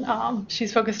on,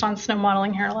 she's focused on snow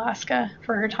modeling here in Alaska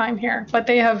for her time here. But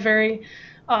they have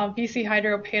BC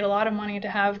Hydro paid a lot of money to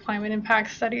have climate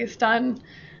impact studies done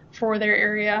for their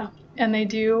area, and they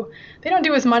don't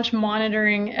do as much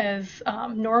monitoring as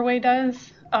Norway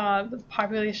does. The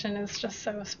population is just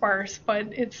so sparse, but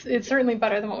it's certainly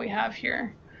better than what we have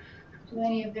here. Do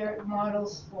any of their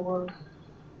models for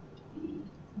the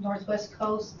Northwest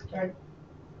Coast,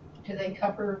 do they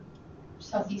cover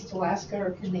Southeast Alaska,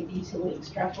 or can they be easily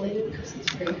extrapolated because it's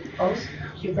very close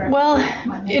geographically? Well,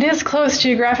 it is close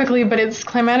geographically, but it's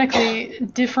climatically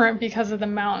different because of the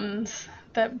mountains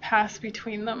that pass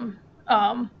between them.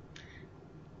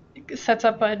 It sets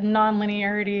up a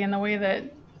non-linearity in the way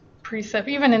that precip,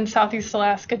 even in Southeast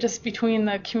Alaska, just between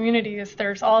the communities,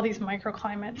 there's all these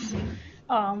microclimates.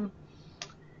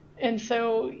 And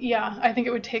so, yeah, I think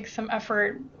it would take some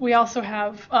effort. We also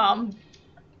have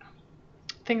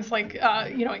things like,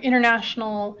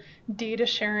 international data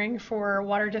sharing for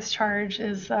water discharge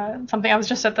is something. I was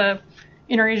just at the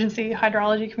Interagency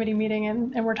Hydrology Committee meeting,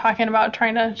 and we're talking about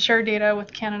trying to share data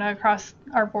with Canada across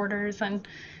our borders, and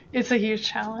it's a huge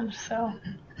challenge.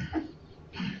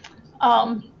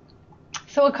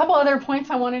 So a couple other points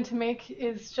I wanted to make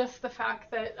is just the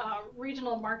fact that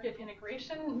regional market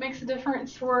integration makes a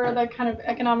difference for the kind of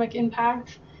economic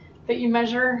impact that you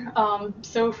measure.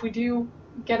 So if we do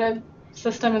get a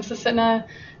system in Susitna,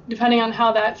 depending on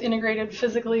how that's integrated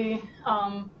physically,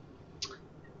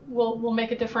 will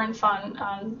make a difference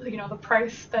on the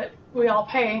price that we all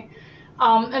pay.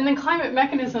 And then climate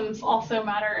mechanisms also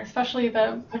matter, especially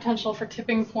the potential for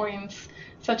tipping points,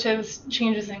 such as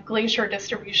changes in glacier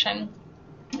distribution.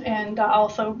 And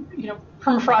also,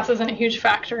 permafrost isn't a huge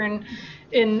factor in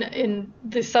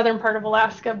the southern part of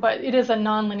Alaska, but it is a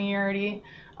nonlinearity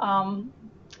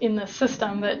in the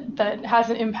system that has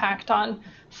an impact on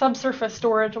subsurface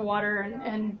storage of water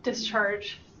and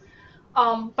discharge.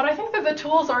 But I think that the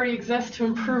tools already exist to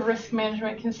improve risk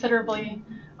management considerably,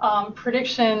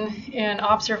 prediction and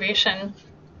observation.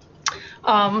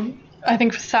 I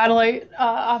think satellite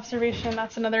observation,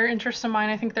 that's another interest of mine.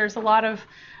 I think there's a lot of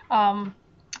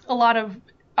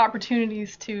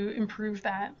opportunities to improve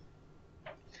that.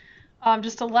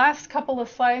 Just a last couple of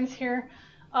slides here.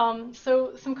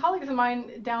 So some colleagues of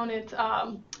mine down at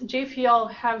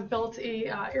JPL have built a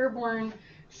airborne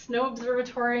snow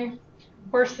observatory.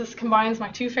 Of course, this combines my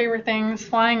two favorite things,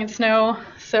 flying and snow.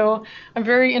 So I'm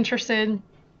very interested.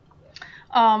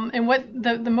 And what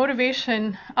the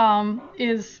motivation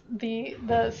is the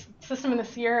system in the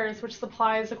Sierras, which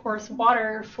supplies, of course,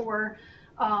 water for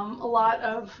a lot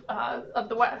of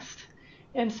the West.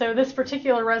 And so this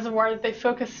particular reservoir that they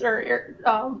focus, or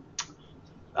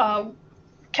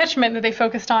catchment that they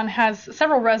focused on, has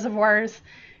several reservoirs,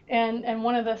 and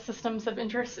one of the systems of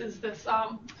interest is this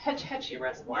Hetch Hetchy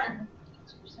reservoir.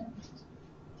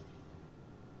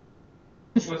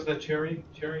 Was the cherry,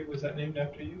 was that named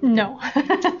after you? No.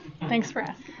 Thanks for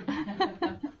asking.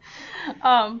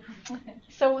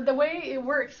 So the way it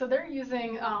works, so they're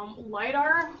using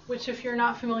LiDAR, which, if you're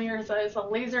not familiar, is a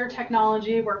laser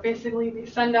technology where basically they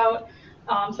send out,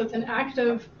 so it's an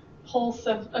active pulse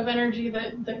of energy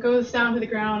that goes down to the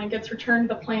ground and gets returned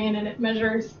to the plane, and it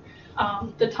measures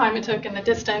the time it took and the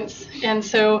distance. And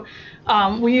so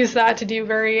we use that to do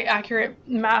very accurate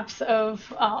maps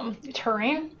of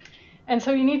terrain. And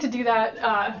so you need to do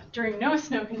that during no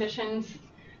snow conditions,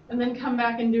 and then come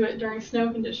back and do it during snow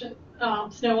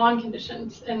on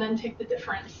conditions, and then take the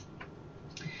difference.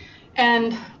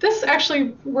 And this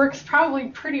actually works probably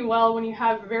pretty well when you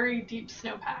have very deep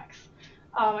snowpacks.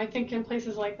 I think in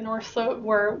places like the North Slope,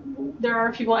 where there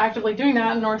are people actively doing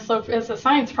that, and North Slope is a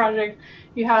science project,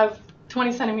 you have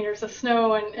 20 centimeters of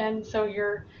snow, and so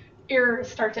your errors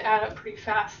start to add up pretty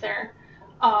fast there.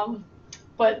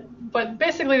 But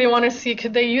basically they want to see,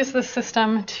 could they use this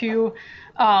system to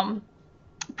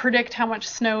predict how much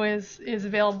snow is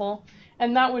available.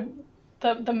 And that would,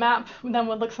 the map then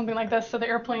would look something like this. So the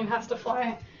airplane has to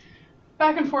fly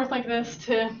back and forth like this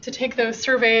to take those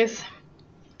surveys.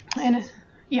 And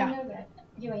yeah. I know that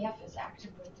UAF is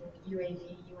active with the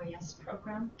UAV UAS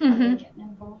program. Mm-hmm. Are they getting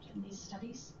involved in these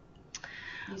studies?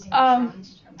 Using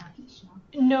drones to map the snow?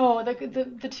 No,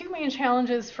 the two main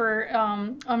challenges for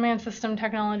unmanned system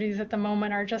technologies at the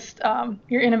moment are just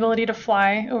your inability to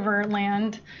fly over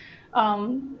land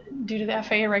due to the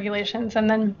FAA regulations, and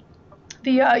then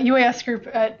the UAS group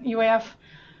at UAF,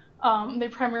 they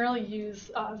primarily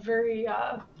use very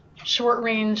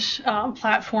short-range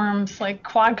platforms. Like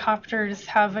quadcopters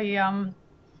have a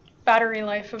battery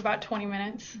life of about 20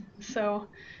 minutes, so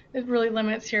it really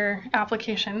limits your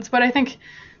applications. But I think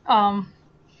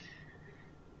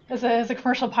as a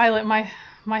commercial pilot, my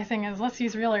thing is, let's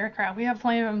use real aircraft. We have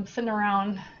plenty of them sitting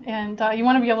around, and you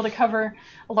want to be able to cover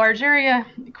a large area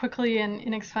quickly and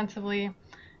inexpensively,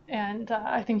 and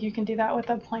I think you can do that with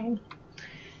a plane.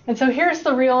 And so here's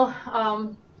the real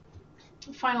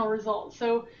final result.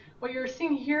 So what you're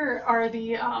seeing here are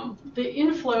the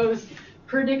inflows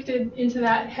predicted into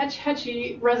that Hetch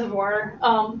Hetchy reservoir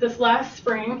this last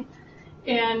spring,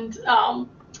 and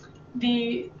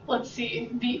the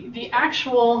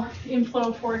actual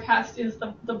inflow forecast is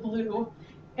the blue,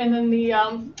 and then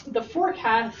the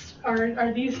forecast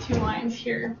are these two lines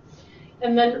here.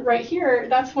 And then right here,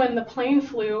 that's when the plane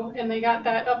flew, and they got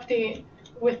that update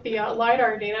with the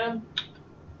LiDAR data.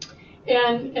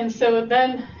 And so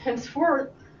then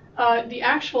henceforth, the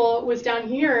actual was down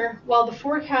here, while the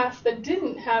forecast that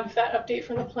didn't have that update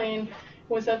from the plane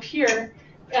was up here.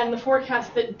 and the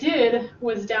forecast that did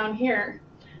was down here.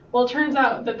 Well, it turns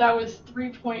out that that was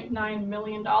 $3.9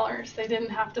 million. They didn't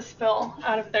have to spill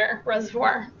out of their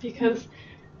reservoir because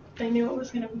they knew it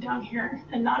was going to be down here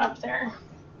and not up there.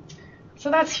 So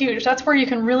that's huge. That's where you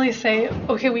can really say,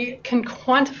 okay, we can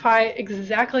quantify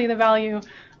exactly the value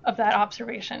of that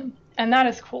observation. And that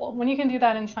is cool. When you can do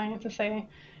that in science, to say,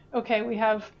 okay, we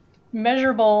have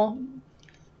measurable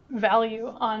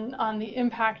value on the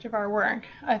impact of our work,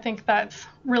 I think that's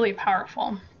really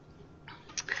powerful.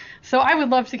 So I would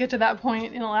love to get to that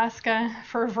point in Alaska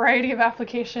for a variety of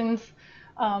applications,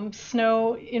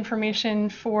 snow information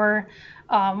for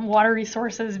water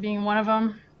resources being one of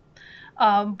them.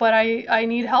 But I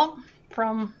need help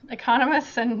from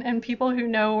economists and people who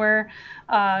know where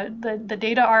the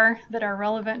data are that are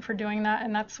relevant for doing that.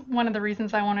 And that's one of the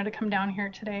reasons I wanted to come down here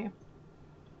today.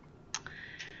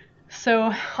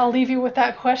 So I'll leave you with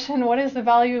that question. What is the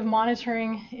value of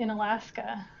monitoring in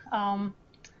Alaska?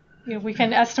 We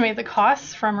can estimate the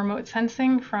costs from remote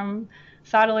sensing, from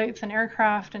satellites and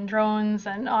aircraft and drones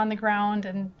and on the ground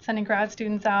and sending grad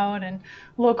students out and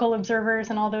local observers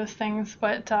and all those things,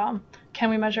 but can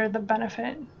we measure the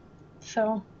benefit?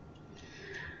 So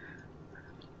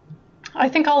I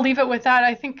think I'll leave it with that.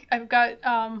 I think I've got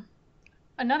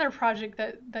another project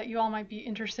that you all might be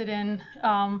interested in,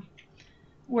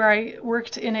 where I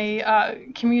worked in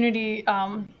a community,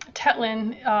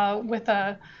 Tetlin, with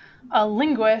a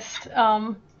linguist,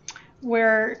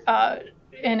 where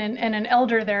and an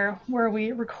elder there, where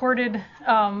we recorded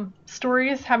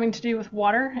stories having to do with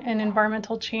water and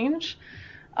environmental change,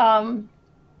 and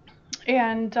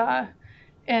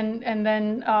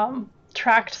then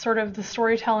tracked sort of the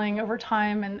storytelling over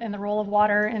time and the role of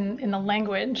water in the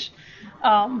language.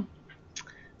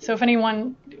 So if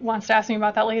anyone wants to ask me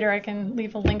about that later, I can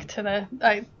leave a link to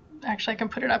I can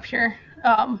put it up here.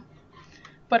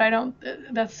 But I don't,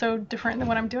 that's so different than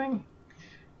what I'm doing,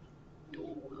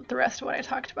 the rest of what I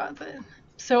talked about.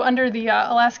 So under the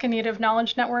Alaska Native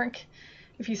Knowledge Network,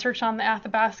 if you search on the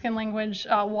Athabascan language,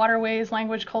 waterways,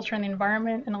 language, culture, and the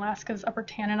environment in Alaska's Upper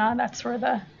Tanana, that's where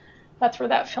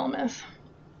that film is.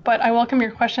 But I welcome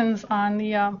your questions on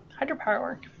the hydropower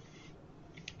work.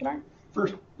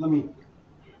 First, let me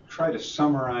try to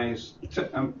summarize.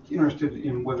 I'm interested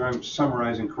in whether I'm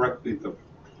summarizing correctly the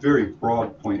very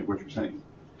broad point of what you're saying.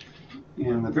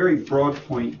 And the very broad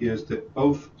point is that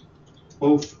both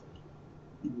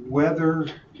weather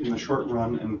in the short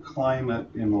run and climate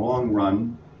in the long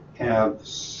run have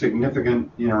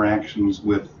significant interactions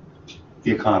with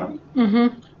the economy.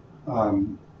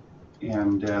 Mm-hmm.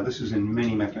 This is in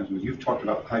many mechanisms. You've talked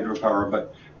about hydropower,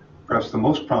 but perhaps the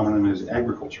most prominent is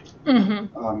agriculture.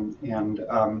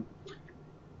 Mm-hmm.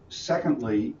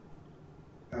 Secondly,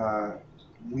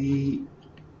 we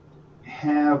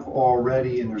have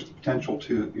already, and there's the potential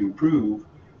to improve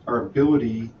our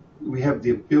ability. We have the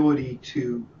ability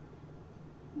to,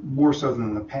 more so than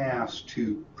in the past,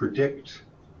 to predict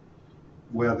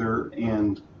weather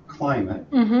and climate.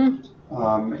 Mm-hmm.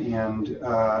 And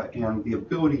the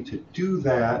ability to do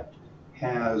that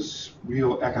has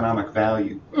real economic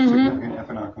value, mm-hmm.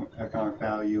 significant economic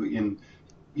value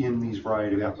in these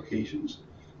variety of applications.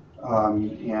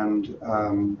 And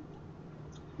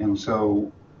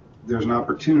so there's an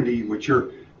opportunity which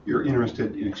you're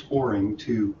interested in exploring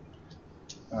to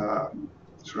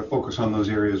sort of focus on those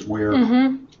areas where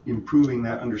mm-hmm. improving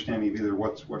that understanding of either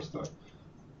what's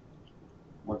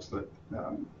the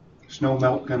snow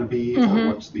melt going to be, mm-hmm. or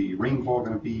what's the rainfall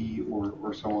going to be,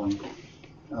 or so on.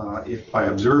 If by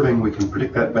observing we can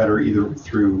predict that better, either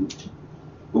through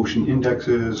ocean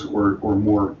indexes or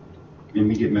more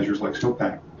immediate measures like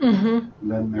snowpack, mm-hmm.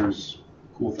 then there's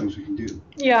cool things we can do.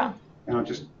 Yeah. And I'll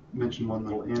just mention one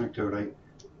little anecdote.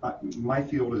 My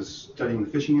field is studying the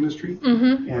fishing industry,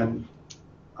 mm-hmm. and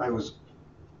I was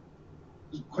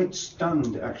quite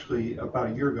stunned actually about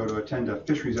a year ago to attend a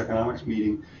fisheries economics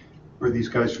meeting where these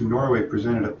guys from Norway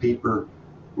presented a paper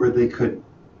where they could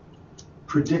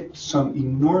predict some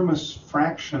enormous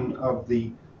fraction of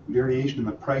the variation in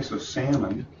the price of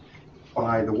salmon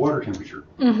by the water temperature,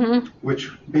 mm-hmm.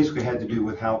 which basically had to do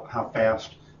with how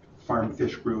fast farmed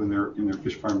fish grew in their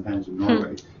fish farm pens in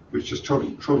Norway, which just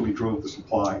totally drove the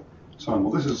supply. So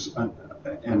well, this is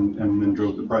and then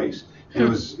drove the price. And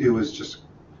it was just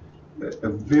a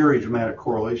very dramatic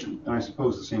correlation. And I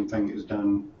suppose the same thing is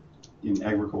done in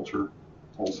agriculture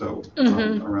also,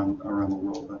 mm-hmm. around the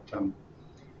world. But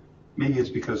maybe it's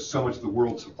because so much of the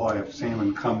world's supply of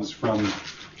salmon comes from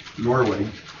Norway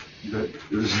that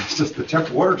it's just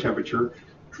the water temperature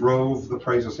drove the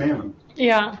price of salmon.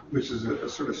 Yeah. Which is a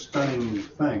sort of stunning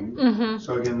thing. Mm-hmm.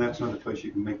 So again, that's another place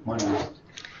you can make money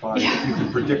by, if you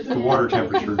can predict the water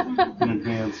temperature in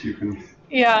advance, you can.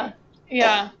 Yeah,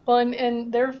 yeah. Well,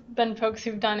 and there have been folks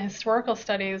who've done historical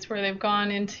studies where they've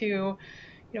gone into,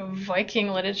 Viking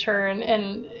literature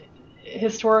and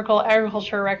historical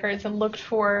agriculture records and looked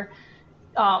for.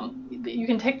 You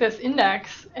can take this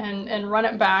index and run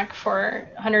it back for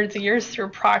hundreds of years through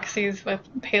proxies with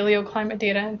paleoclimate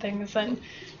data and things, and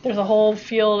there's a whole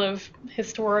field of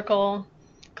historical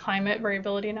climate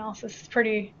variability analysis. It's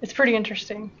pretty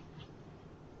interesting.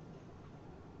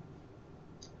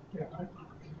 Yeah,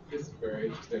 it's very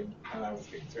interesting. And I was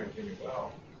thinking,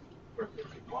 well, for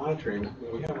monitoring,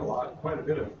 we have quite a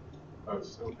bit of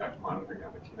snowpack monitoring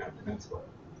on the Kenai Peninsula,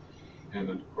 and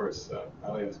then of course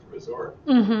Alyeska Resort,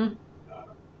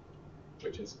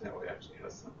 which incidentally actually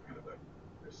has some kind of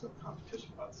there's some competition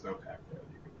about snowpack there.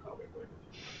 You could probably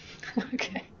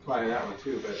Okay. apply that one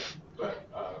too, but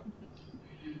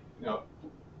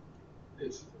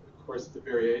it's of course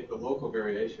the local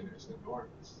variation is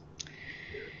enormous.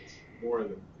 It's more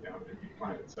than you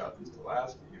find in Southeast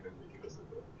Alaska, even because of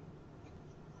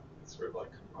it's sort of like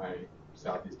combining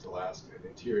Southeast Alaska and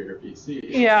interior BC.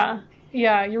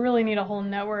 Yeah, you really need a whole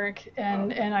network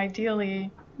and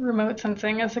ideally remote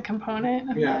sensing as a component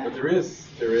of that. But there is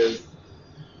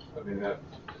I mean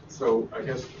so I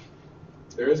guess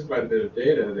there is quite a bit of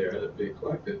data there that being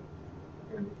collected,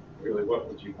 and really what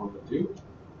would you want to do?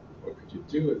 What could you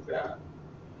do with that?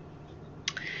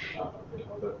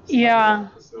 The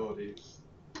facilities.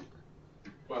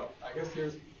 Well, I guess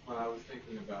here's what I was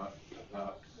thinking about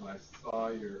when I saw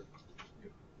your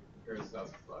compared to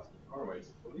South Alaska and Norway.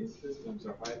 Well, these systems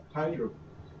are hydro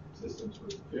systems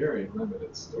with very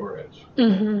limited storage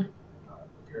compared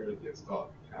to the installed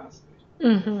capacity.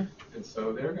 And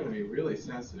so they're going to be really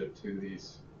sensitive to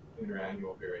these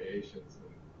interannual variations,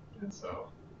 and so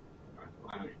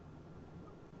planning.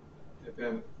 And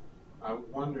then I'm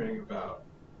wondering about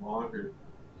longer.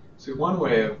 So one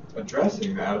way of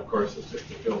addressing that, of course, is just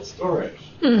to build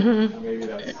storage. Now, maybe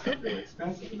that's really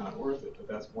expensive and not worth it, but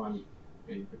that's one.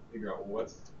 You can figure out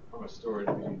how much storage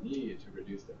do you need to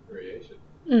reduce that variation.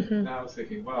 Now I was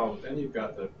thinking, well, then you've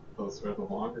got those sort of the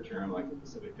longer term, like the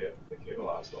Pacific Cable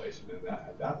Oscillation, and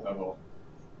at that level,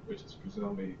 which is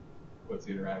presumably what's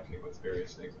interacting with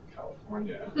various things in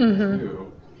California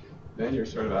too, then you're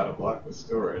sort of out of luck with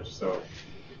storage. So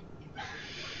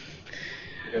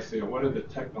I guess what are the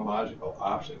technological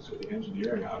options or the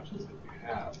engineering options that you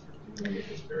have for dealing with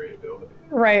this variability?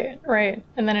 Right.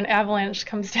 And then an avalanche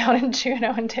comes down in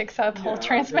Juneau and takes out the whole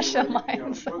transmission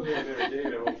line. Suppose we have better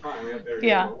data, well fine, we have better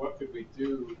data, but what could we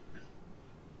do?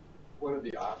 What are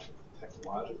the options, the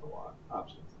technological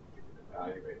options that we can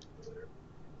evaluate for their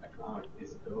economic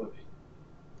feasibility?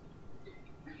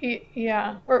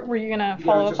 Yeah. Were you going to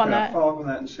follow up on that? I was just going to follow up on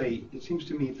that and say, it seems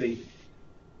to me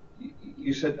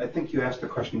you said, I think you asked the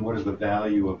question, what is the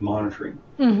value of monitoring?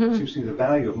 It seems to me the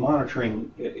value of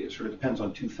monitoring, it sort of depends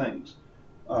on two things.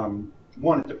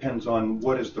 One, it depends on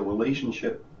what is the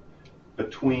relationship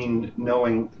between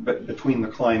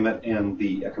the climate and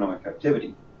the economic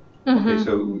activity. Okay,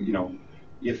 so,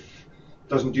 if it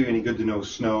doesn't do any good to know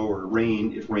snow or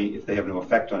rain if they have no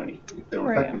effect on anything, if they don't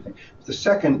affect anything. The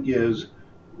second is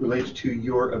related to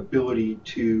your ability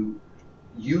to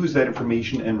use that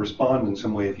information and respond in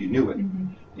some way if you knew it.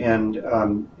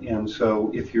 And so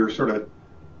if you're sort of,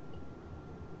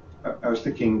 I was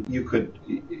thinking you could,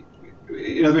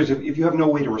 in other words, if you have no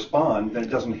way to respond, then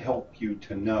it doesn't help you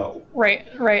to know. Right.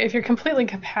 If you're completely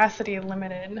capacity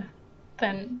limited,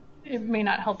 then it may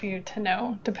not help you to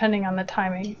know, depending on the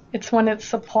timing. It's when it's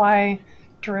supply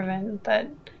driven that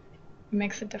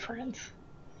makes a difference.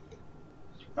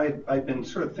 I've been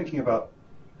sort of thinking about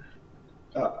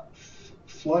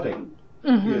flooding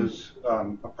is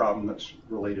a problem that's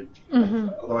related,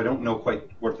 although I don't know quite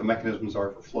what the mechanisms are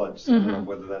for floods. I don't know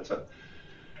whether that's a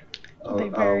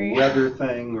weather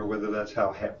thing or whether that's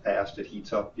how fast it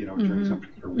heats up, during some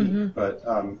particular week. But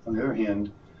on the other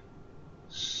hand,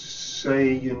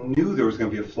 say you knew there was going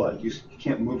to be a flood, you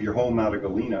can't move your home out of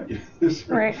Galena.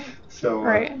 Right.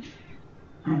 So.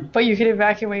 But you could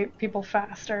evacuate people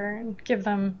faster and give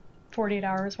them 48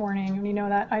 hours warning when you know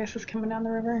that ice is coming down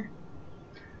the river.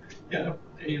 Yeah,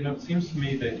 it seems to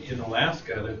me that in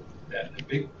Alaska, that a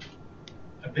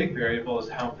big variable is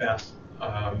how fast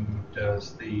are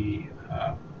the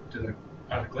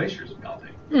glaciers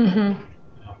melting?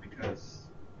 Because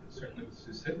certainly with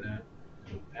Susitna,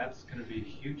 that's going to be a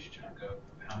huge chunk of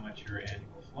how much your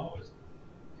annual flow is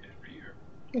every year.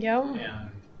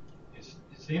 And it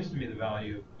seems to me the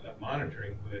value of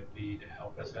monitoring would be to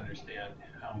help us understand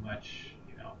how much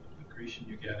accretion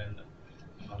you get on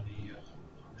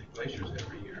the glaciers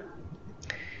every year.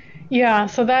 Yeah,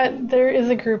 so that there is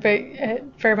a group at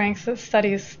Fairbanks that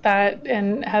studies that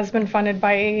and has been funded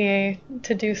by AEA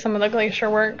to do some of the glacier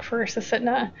work for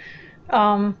Susitna.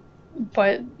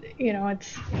 But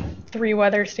it's 3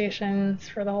 weather stations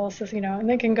for the whole system, and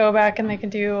they can go back and they can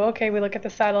do, okay, we look at the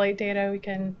satellite data, we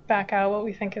can back out what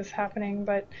we think is happening.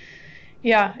 But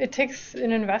yeah, it takes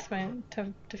an investment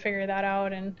to figure that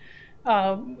out, and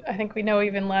I think we know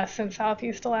even less in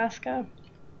Southeast Alaska.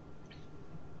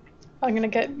 I'm going to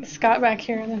get Scott back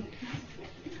here. And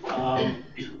then.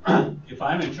 If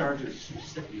I'm in charge of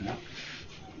Susitna,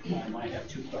 I might have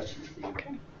 2 questions for you.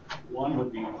 Okay. One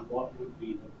would be, what would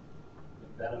be the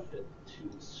benefit to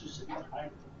Susitna hydro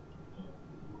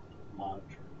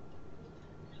monitoring?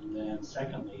 And then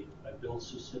secondly, if I build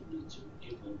Susitna to a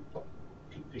given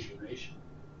configuration,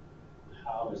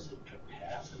 how is the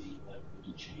capacity likely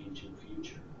to change in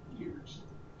future years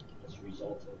as a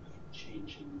result of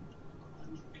changing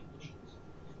climate conditions,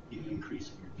 either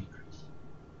increasing or decreasing?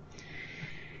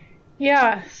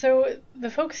 Yeah, so the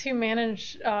folks who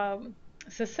manage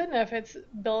Susitna, if it's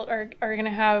built, are going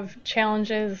to have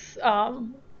challenges,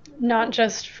 not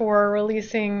just for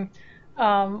releasing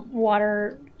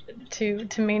water to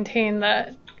maintain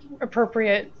the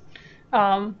appropriate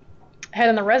head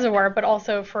in the reservoir, but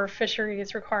also for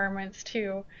fisheries requirements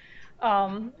too.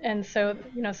 And so,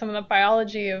 some of the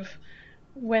biology of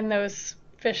when those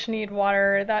fish need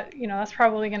water, that's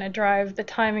probably going to drive the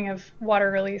timing of water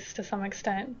release to some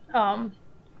extent.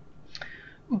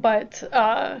 But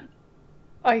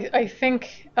I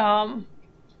think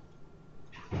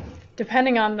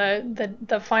depending on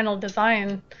the final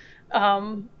design,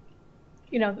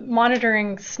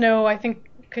 monitoring snow, I think,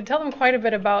 could tell them quite a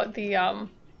bit about the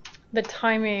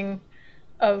timing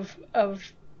of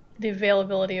the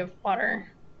availability of water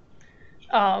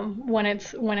when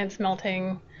it's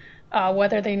melting,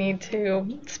 whether they need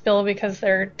to spill because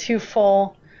they're too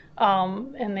full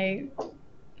and they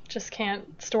just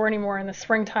can't store anymore in the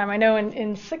springtime. I know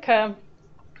in Sitka,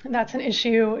 that's an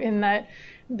issue in that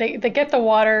they get the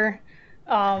water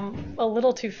a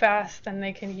little too fast and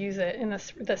they can use it. In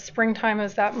the springtime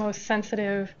is that most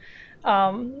sensitive.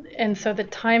 And so the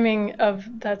timing of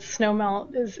that snow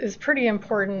melt is pretty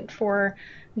important for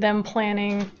them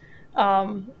planning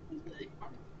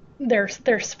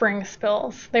their spring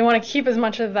spills. They want to keep as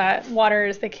much of that water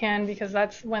as they can because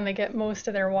that's when they get most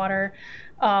of their water.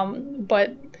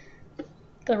 But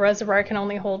the reservoir can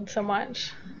only hold so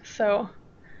much. So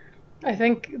I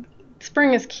think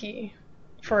spring is key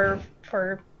for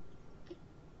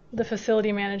the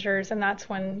facility managers, and that's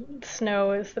when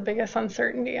snow is the biggest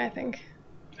uncertainty, I think.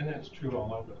 And that's true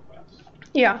all over the West.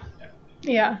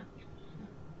 Yeah.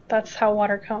 That's how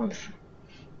water comes.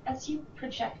 As you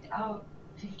project out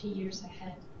 50 years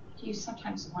ahead, do you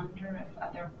sometimes wonder if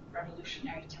other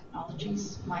revolutionary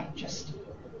technologies might just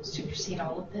supersede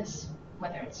all of this,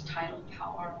 whether it's tidal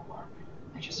power or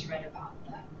I just read about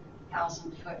the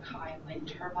 1,000-foot high wind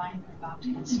turbine they're about to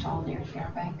install near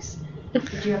Fairbanks.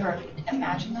 Did you ever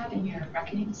imagine that in your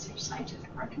reckonings, your scientific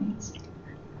reckonings?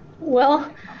 Well,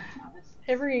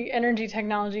 every energy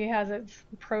technology has its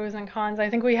pros and cons. I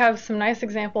think we have some nice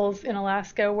examples in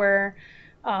Alaska where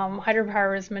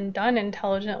hydropower has been done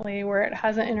intelligently, where it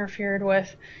hasn't interfered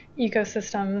with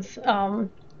ecosystems.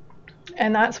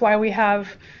 And that's why we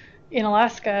have in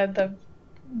Alaska the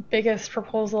biggest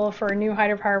proposal for a new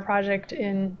hydropower project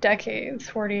in decades,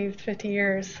 40, 50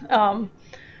 years.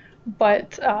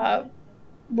 But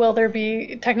will there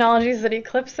be technologies that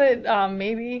eclipse it?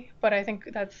 Maybe, but I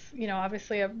think that's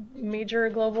obviously a major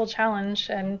global challenge,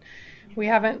 and we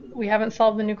haven't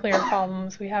solved the nuclear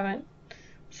problems. We haven't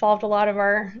solved a lot of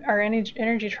our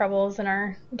energy troubles, and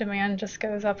our demand just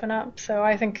goes up and up. So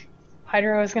I think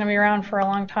hydro is going to be around for a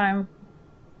long time.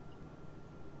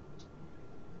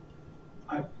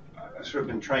 I've sort of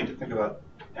been trying to think about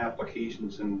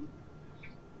applications, and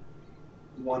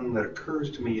one that occurs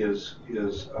to me is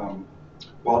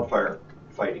wildfire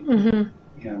fighting.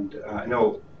 Mm-hmm. And I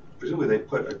know presumably they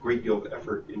put a great deal of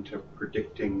effort into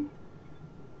predicting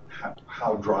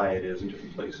how dry it is in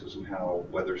different places and how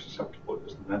weather susceptible it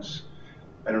is. And that's,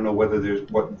 I don't know whether there's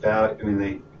what value. I mean,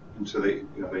 they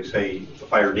say the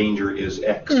fire danger is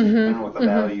X. Mm-hmm. I don't know what the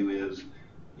value is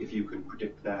if you can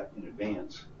predict that in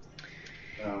advance.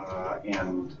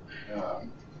 I'm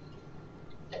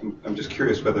just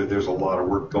curious whether there's a lot of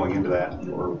work going into that,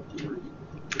 or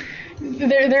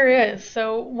there is.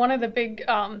 So one of the big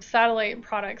satellite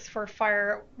products for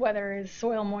fire weather is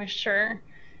soil moisture,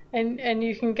 and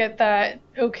you can get that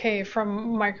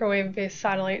from microwave-based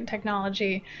satellite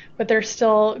technology, but there's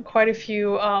still quite a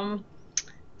few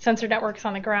sensor networks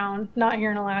on the ground, not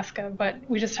here in Alaska, but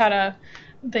we just had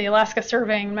the Alaska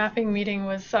Surveying Mapping meeting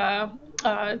was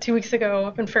 2 weeks ago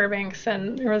up in Fairbanks,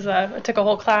 and I took a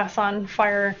whole class on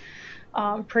fire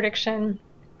prediction.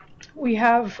 We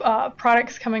have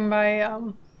products coming by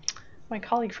my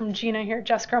colleague from GINA here,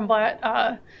 Jess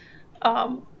Grumblatt,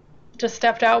 just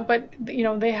stepped out, but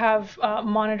they have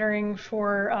monitoring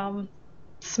for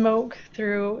smoke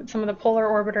through some of the polar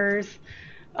orbiters.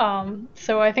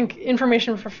 So I think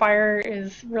information for fire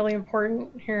is really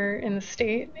important here in the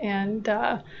state, and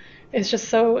it's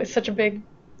such a big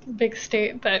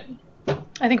state that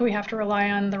I think we have to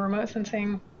rely on the remote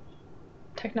sensing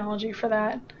technology for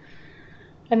that.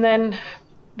 And then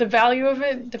the value of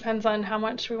it depends on how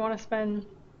much we want to spend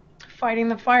fighting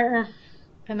the fire,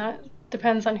 and that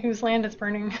depends on whose land is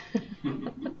burning.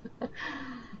 Anyone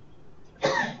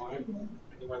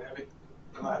have any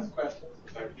last questions?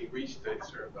 We reached the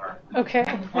sort of our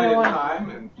point of time,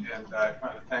 and I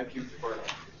want to thank you for a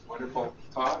wonderful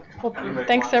talk. Well,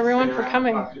 thanks everyone for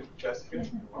coming. Talk to Jessica,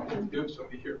 what we'll do, she'll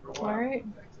be here for a while. All right.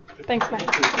 Thanks, Matt.